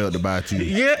really felt about you.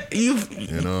 Yeah, you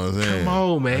know what I'm saying? Come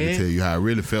on, man. I can tell you how I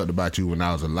really felt about you when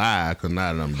I was alive, because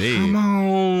now that I'm dead. Come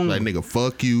on. Like, nigga,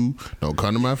 fuck you. Don't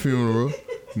come to my funeral.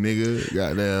 Nigga,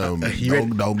 goddamn,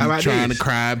 don't be trying to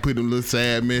cry and put them little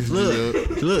sad messages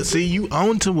up. Look, see, you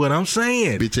on to what I'm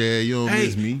saying. Bitch ass, you don't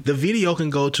miss me. The video can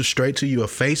go to straight to your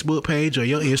Facebook page or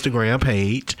your Instagram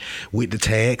page with the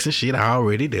tags and shit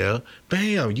already there.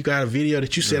 Bam, you got a video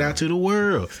that you set out to the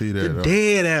world. See that? The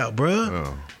Dead out,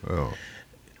 bro. Oh.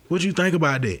 What you think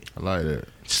about that? I like that.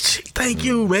 Thank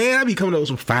you, man. I be coming up with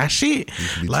some fire shit. You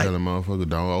should be telling motherfuckers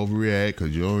don't overreact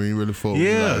because you don't even really fuck with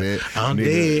me like that. I'm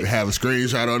Nigga, dead. Have a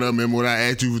screenshot on them. Remember when I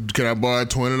asked you, can I borrow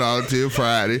 $20 till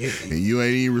Friday? And you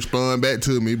ain't even respond back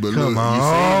to me. But look, you seen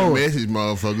the message,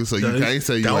 motherfucker, so you can't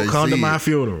say you don't ain't come to see my it.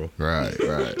 funeral. Right.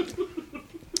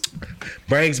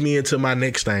 Brings me into my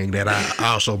next thing that I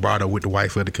also brought up with the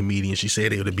wife of the comedian. She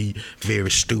said it would be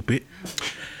very stupid.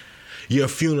 Your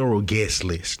funeral guest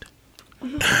list.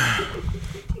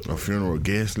 A funeral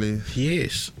guest list?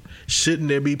 Yes. shouldn't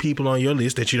there be people on your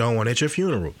list that you don't want at your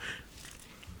funeral?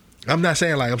 I'm not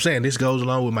saying like I'm saying this goes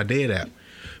along with my dead app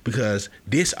because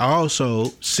this also.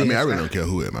 I mean, I really don't care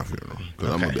who at my funeral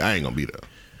because I ain't gonna be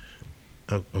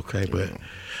there. Okay,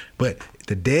 but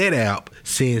the dead app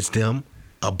sends them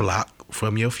a block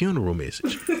from your funeral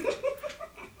message.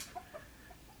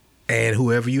 And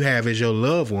whoever you have as your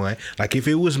loved one, like if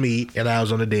it was me and I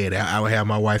was on the dead app, I would have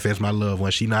my wife as my loved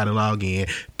one. She not to log in,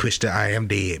 push the I am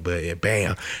dead, but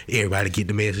bam, everybody get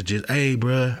the messages. Hey,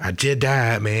 bruh, I just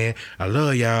died, man. I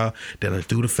love y'all. Then I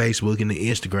through the Facebook and the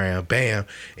Instagram, bam,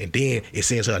 and then it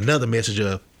sends her another message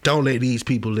of don't let these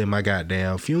people in my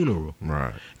goddamn funeral.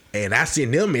 Right. And I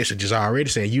sent them messages already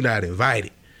saying you're not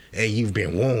invited and you've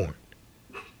been warned.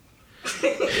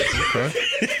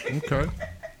 Okay.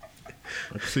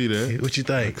 I can see that. What you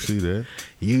think? I can see that.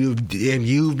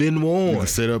 You've been warned. You can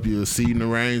set up your seating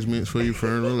arrangements for your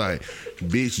funeral. Like,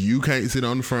 bitch, you can't sit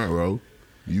on the front row.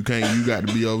 You can't. You got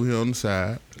to be over here on the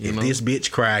side. If this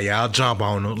bitch cry, y'all jump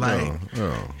on her. Like,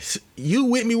 you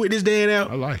with me with this dead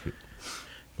out? I like it.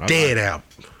 Dead out.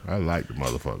 I like the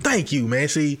motherfucker. Thank you, man.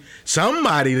 See,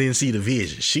 somebody didn't see the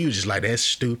vision. She was just like, that's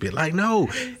stupid. Like, no,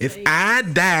 if I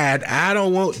died, I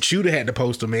don't want you to have to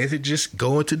post a message. Just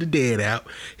go into the dead out,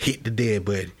 hit the dead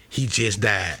button. He just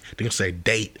died. They're going to say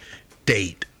date,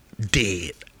 dead,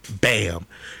 bam.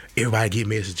 Everybody get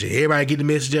messages. Everybody get the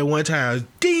message at one time.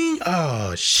 Ding.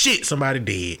 Oh, shit, somebody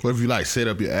dead. What if you like set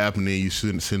up your app and then you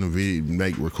send a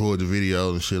video, record the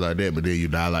videos and shit like that, but then you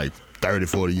die like 30,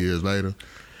 40 years later?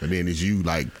 And then it's you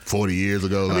like 40 years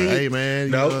ago, like, hey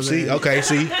man. I'm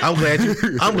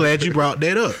glad you brought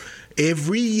that up.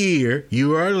 Every year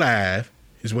you are alive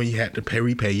is when you have to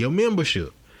repay your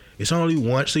membership. It's only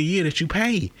once a year that you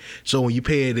pay. So when you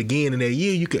pay it again in that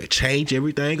year, you could change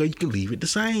everything or you can leave it the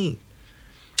same.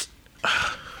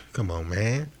 Come on,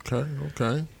 man.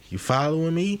 Okay. You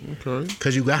following me? Okay.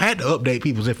 Because I had to update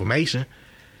people's information.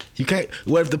 You can't.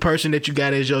 What if the person that you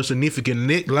got as your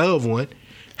significant loved one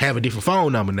have a different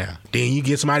phone number now? Then you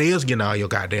get somebody else getting all your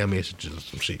goddamn messages or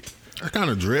some shit. That's kind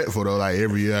of dreadful though. Like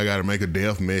every year I got to make a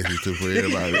death message for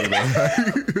everybody. You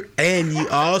know? And you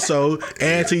also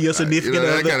add to your significant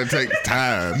other. That kind of takes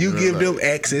time. You give them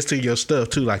access to your stuff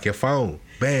too, like your phone.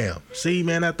 Bam. See,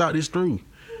 man, I thought this through.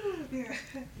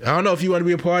 I don't know if you want to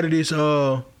be a part of this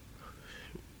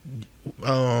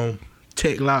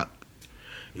Tech Lock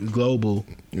Global.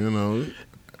 You know,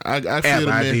 I feel the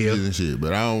messages and shit,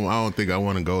 but I don't think I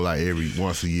want to go like every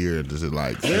once a year to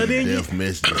like death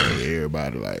messages to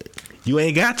everybody. Like, you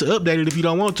ain't got to update it if you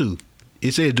don't want to.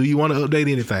 It says, do you want to update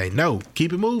anything? No,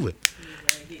 keep it moving.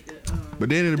 But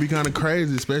then it'll be kind of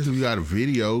crazy, especially if you got a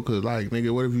video, because like,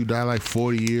 nigga, what if you die like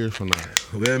 40 years from now?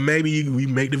 Well, maybe we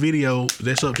make the video.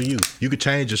 That's up to you. You could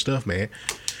change your stuff, man.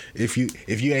 If you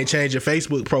ain't changed your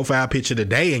Facebook profile picture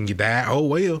today and you die, oh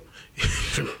well.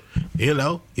 You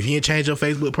know, if you ain't changed your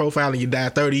Facebook profile and you die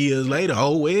 30 years later,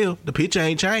 oh well, the picture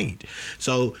ain't changed.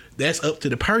 So that's up to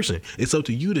the person. It's up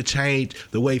to you to change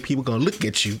the way people gonna look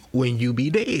at you when you be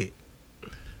dead.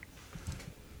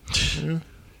 Yeah,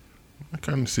 I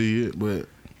kind of see it, but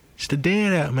it's the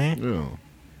dead out, man. Yeah,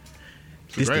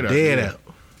 it's the dead out.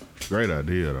 Great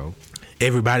idea though.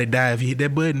 Everybody die if you hit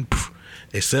that button,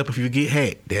 except if you get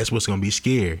hacked. That's what's gonna be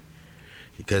scary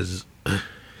because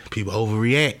people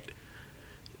overreact.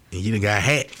 And you done got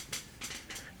hacked.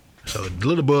 So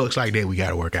little bugs like that we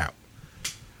gotta work out.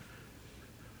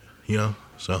 You know?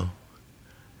 So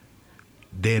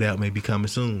dead out may be coming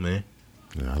soon, man.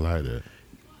 Yeah, I like that.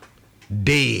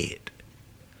 Dead.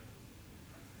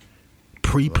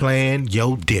 Pre-plan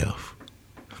your death.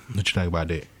 What you think about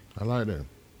that? I like that.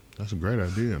 That's a great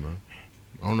idea, man.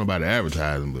 I don't know about the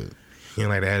advertising, but you don't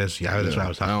like that? That's what I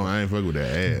was talking about. I ain't fuck with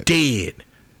that ad. Dead.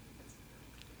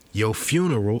 Your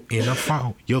funeral in a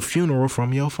phone. Your funeral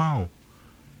from your phone.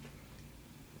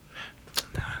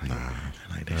 Nah,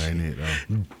 that ain't it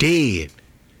though. Dead.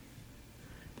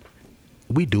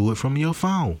 We do it from your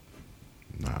phone.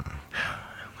 Nah. I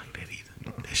don't like that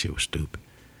either. That shit was stupid.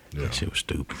 Yeah. That shit was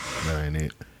stupid. That ain't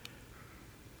it.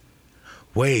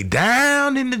 Way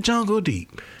down in the jungle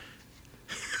deep.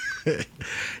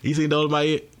 You seen Dolomite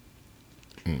yet?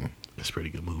 It's a pretty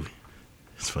good movie.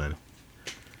 It's funny.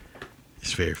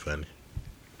 It's very funny.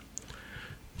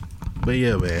 But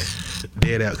yeah, man.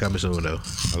 Dead out coming soon, though.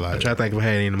 I'm trying to think if I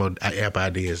had any more app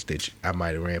ideas that I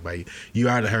might have ran by you. You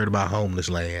already heard about Homeless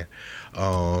Land.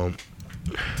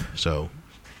 So,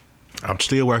 I'm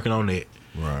still working on that.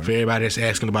 Right. For everybody that's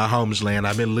asking about Homeless Land,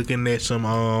 I've been looking at some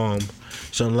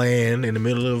land in the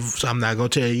middle of, so I'm not going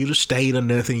to tell you the state or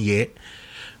nothing yet,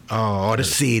 or the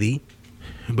city.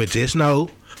 But just know,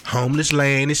 Homeless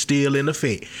land is still in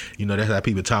effect. You know, that's how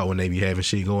people talk when they be having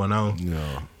shit going on.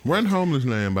 No. Run homeless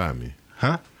land by me.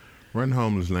 Huh? Run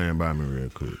homeless land by me real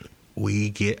quick. We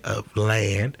get up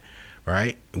land,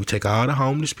 right? We take all the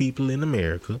homeless people in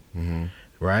America,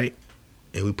 right?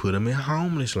 And we put them in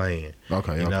homeless land.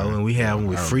 Okay, you know, and we have them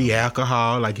with free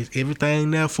alcohol, like it's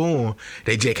everything there for them.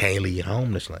 They just can't leave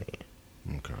homeless land.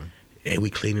 Okay. And we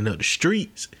cleaning up the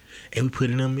streets, and we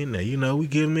putting them in there. You know, we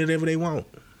give them whatever they want.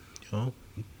 You know,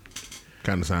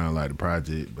 kind of sound like the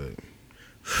project,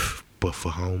 but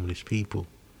for homeless people.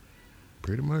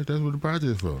 Pretty much, that's what the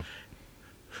project's for.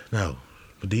 No.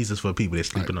 But these is for people that's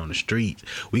sleeping on the streets.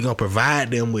 We gonna provide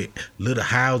them with little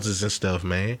houses and stuff,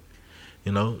 man.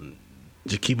 You know,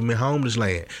 just keep them in homeless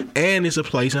land. And it's a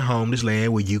place in homeless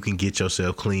land where you can get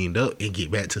yourself cleaned up and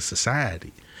get back to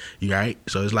society. You right?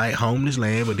 So it's like homeless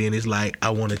land, but then it's like,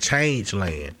 I want to change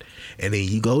land. And then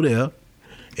you go there,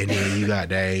 and then you got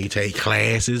there, you take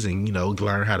classes and, you know,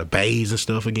 learn how to bathe and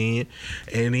stuff again.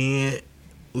 And then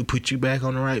we put you back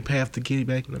on the right path to get you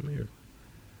back in America.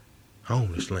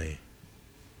 Homeless land.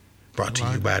 Brought to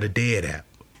you by the Dead app.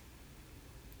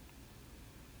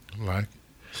 I like it.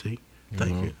 See?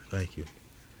 Thank you.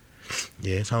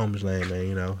 Yeah, it's homeless land, man,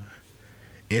 you know.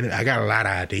 And I got a lot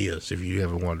of ideas if you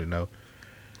ever wanted to know.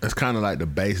 That's kind of like the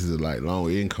basis of like low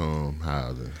income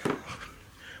housing.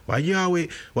 Why you always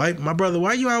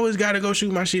got to go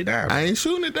shoot my shit down? I ain't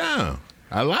shooting it down.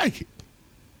 I like it.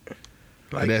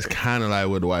 Like, that's kind of like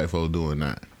what the white folks doing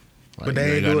now. Like, but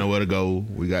they ain't got nowhere to go.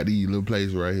 We got these little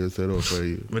places right here set up for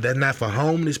you. But that's not for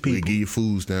homeless people. We give you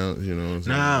food stamps, you know what I'm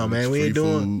saying? Nah, man, we ain't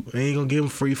gonna give them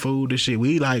free food and shit.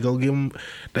 We like gonna give them,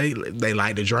 they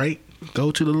like to drink.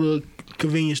 Go to the little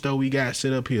convenience store we got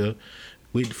set up here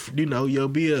with, you know, your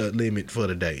beer limit for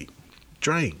the day.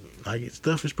 Drink. Like,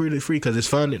 stuff is pretty free because it's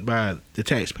funded by the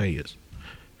taxpayers.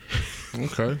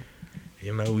 Okay.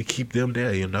 You know, we keep them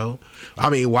there, you know.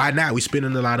 I mean, why not? We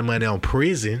spending a lot of money on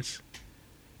prisons.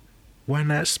 Why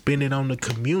not spend it on the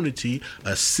community,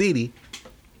 a city,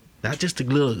 not just a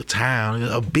little town,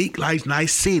 a big,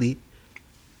 nice city,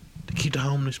 to keep the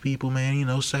homeless people, man, you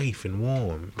know, safe and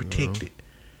warm and protected.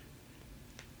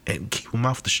 And keep them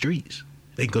off the streets.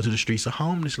 They can go to the streets of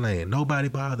homeless land. Nobody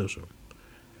bothers them.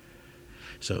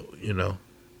 So, you know,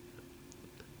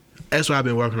 that's what I've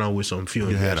been working on with some few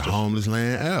investors. You had a homeless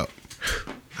land app.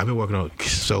 I've been working on it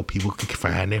so people can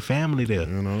find their family there.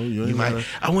 You know,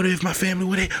 I wonder if my family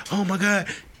were there. Oh my God,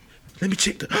 let me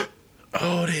check the.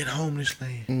 Oh, they in homeless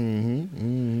land.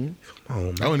 Come on,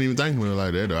 man. I wasn't even thinking of it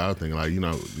like that though. I was thinking like, you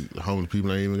know, homeless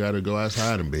people ain't even got to go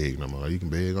outside and beg no more. You can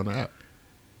beg on the app.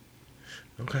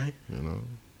 Okay. You know,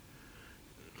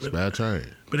 spare change.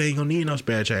 But they ain't gonna need no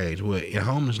spare change. What, in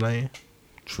homeless land?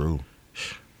 True.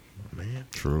 Man.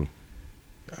 True.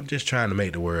 I'm just trying to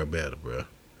make the world better, bro.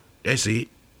 That's it.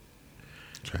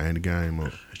 Trying the game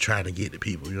up. Trying to get the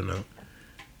people, you know.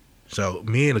 So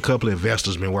me and a couple of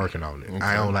investors been working on it. Okay.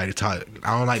 I don't like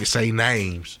to say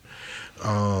names.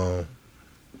 But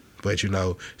you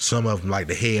know, some of them like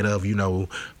the head of, you know,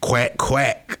 quack,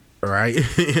 right?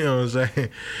 You know what I'm saying?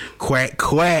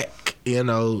 Quack, you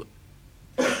know.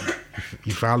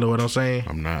 You follow what I'm saying?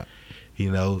 I'm not.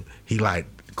 You know, he like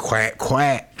quack.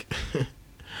 Quack.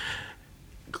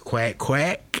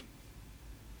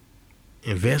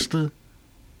 Investor.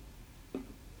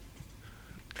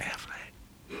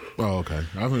 Oh, okay.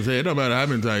 I was gonna say it don't matter how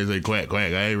many times you say quack.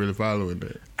 I ain't really following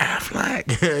that.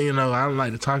 Affleck. You know, I don't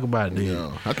like to talk about it.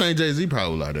 Yeah. I think Jay-Z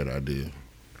probably like that idea.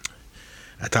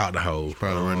 I talked to Hov.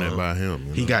 Probably run that by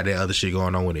him. He got that other shit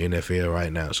going on with the NFL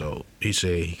right now, so he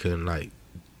said he couldn't like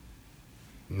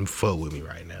fuck with me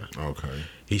right now. Okay.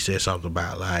 He said something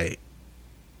about like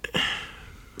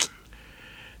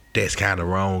that's kind of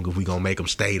wrong if we gonna make them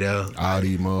stay there. All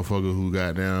these motherfuckers who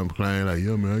got down playing like,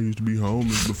 yeah, man, I used to be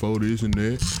homeless before this and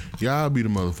that. Y'all be the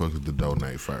motherfuckers to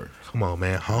donate first. Come on,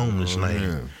 man, homeless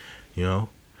land. You know,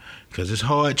 because it's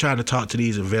hard trying to talk to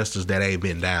these investors that ain't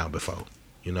been down before.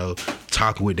 You know,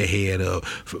 talking with the head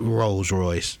of Rolls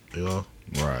Royce. You know,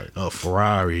 right?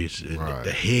 Ferraris, right.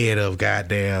 The head of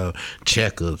goddamn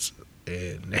Checkers.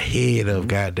 And the head of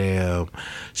goddamn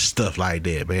stuff like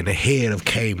that, man. The head of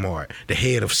Kmart, the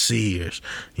head of Sears,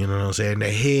 you know what I'm saying? The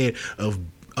head of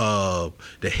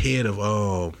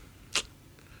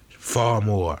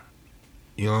Farmore,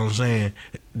 you know what I'm saying?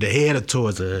 The head of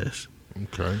Toys R Us.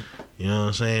 Okay. You know what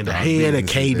I'm saying? The head of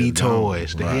KB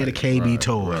Toys. The head of KB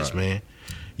Toys, man.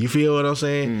 You feel what I'm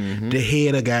saying? Mm-hmm. The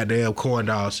head of goddamn Corn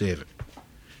Dog 7.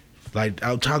 Like,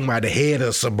 I'm talking about the head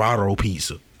of Sbarro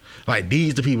Pizza. Like,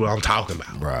 these the people I'm talking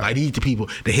about. Right. Like, these the people,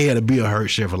 the head of Bill Hurt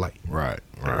Chevrolet. Right.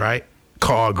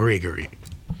 Carl Gregory.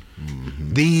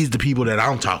 Mm-hmm. These the people that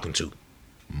I'm talking to.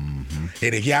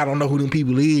 And if y'all don't know who them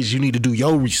people is, you need to do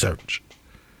your research.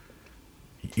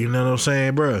 You know what I'm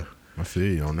saying, bro? I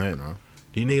feel you on that now.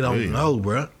 These niggas don't know,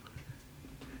 bro.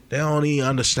 They don't even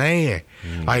understand.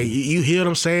 Like, you hear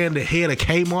them saying the head of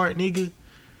Kmart, nigga?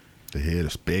 The head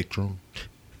of Spectrum.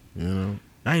 You know?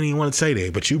 I ain't even want to say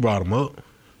that, but you brought him up.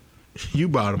 You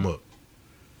brought him up.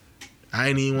 I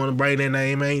ain't even want to bring that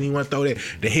name. I ain't even want to throw that.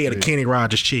 The head of Kenny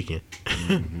Rogers Chicken.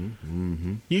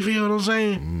 You feel what I'm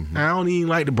saying? I don't even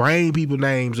like to bring people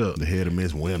names up. The head of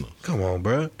Miss Winter. Come on,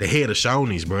 bro. The head of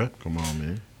Shoney's, bro. Come on,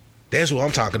 man. That's what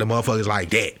I'm talking to motherfuckers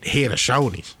like that. The head of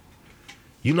Shoney's.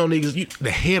 You know niggas,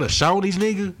 the head of Shoney's,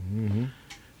 nigga?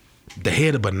 The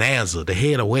head of Bonanza. The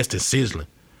head of Western Sizzling.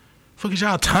 Fuck is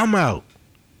y'all talking about?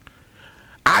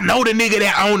 I know the nigga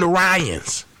that own the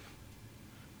Ryans.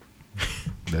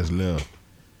 That's left.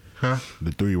 Huh?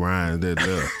 The 3 Ryans that's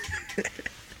left.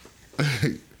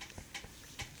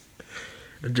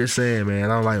 I'm just saying, man.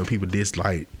 I don't like when people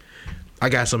dislike. I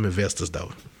got some investors,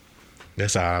 though.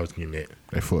 That's how I was getting at.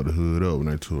 They fucked the hood up when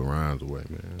they took Ryans away,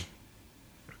 man.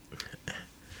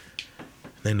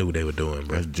 They knew what they were doing,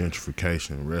 bro. That's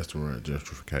gentrification, restaurant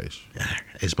gentrification.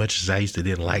 As much as I used to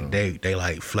didn't like they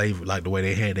like flavor, like the way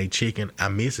they had their chicken, I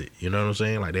miss it. You know what I'm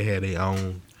saying? Like they had their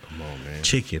own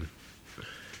chicken.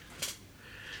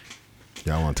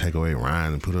 Y'all want to take away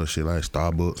Ryan and put up shit like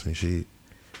Starbucks and shit?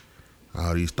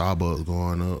 All these Starbucks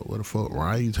going up. What the fuck?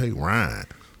 Why you take Ryan?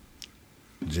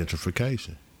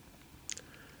 Gentrification.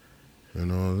 You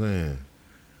know what I'm saying?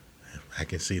 I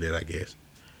can see that, I guess.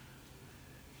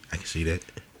 I can see that.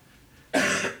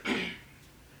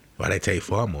 Why they take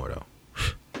Farmore, though?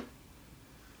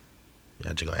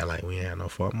 Y'all just gonna act like we ain't have no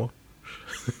Farmore?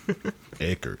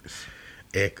 Eckerd's.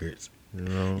 You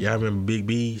know? Y'all remember Big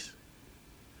B's?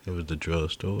 It was the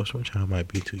drugstore. Some y'all might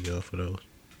be too young for those.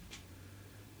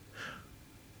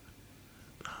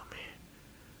 Oh, man.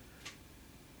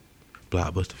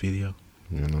 Blockbuster Video.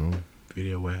 You know?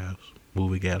 Video Warehouse.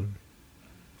 Movie Gallery.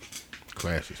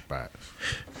 Classic spots.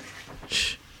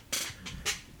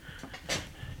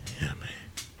 Yeah, man.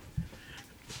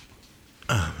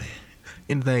 Oh, man.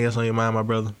 Anything else on your mind, my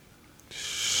brother?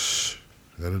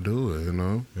 That'll do it, you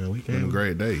know. Yeah, we been a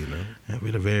great day, you know. It's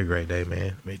been a very great day,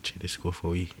 man. Make check this score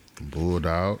for we.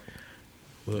 Bulldog.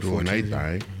 Doing their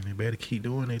thing. They better keep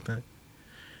doing their thing.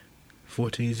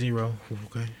 14-0.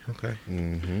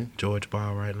 Okay. George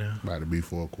Ball right now. About to be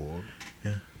 4 quarters.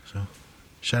 Yeah, so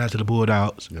shout out to the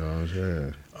Bulldogs. You know what I'm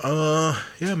saying?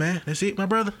 Yeah, man. That's it, my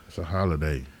brother. It's a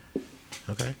holiday.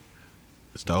 Okay.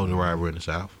 It's the only rivalry in the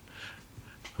South.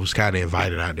 I was kind of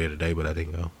invited out there today, but I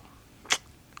didn't go.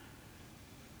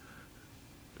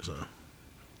 So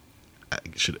I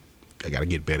gotta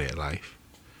get better at life.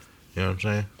 You know what I'm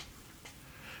saying?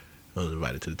 I was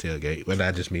invited to the tailgate. But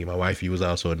not just me, my wife, was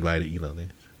also invited, you know,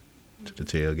 to the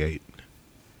tailgate.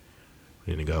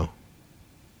 We didn't go.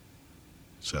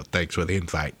 So thanks for the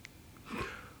invite.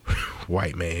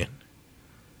 White man.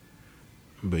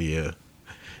 But yeah.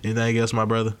 Anything else, my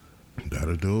brother?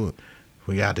 That'll do it.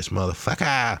 We got this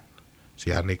motherfucker. See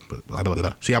how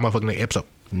motherfucking next episode.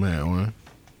 Man, what?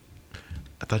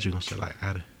 I thought you were gonna say like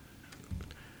I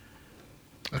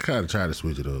kind of try to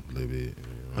switch it up a little bit. You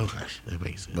know? Okay, that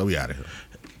makes sense. But we out of here.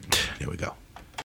 There we go.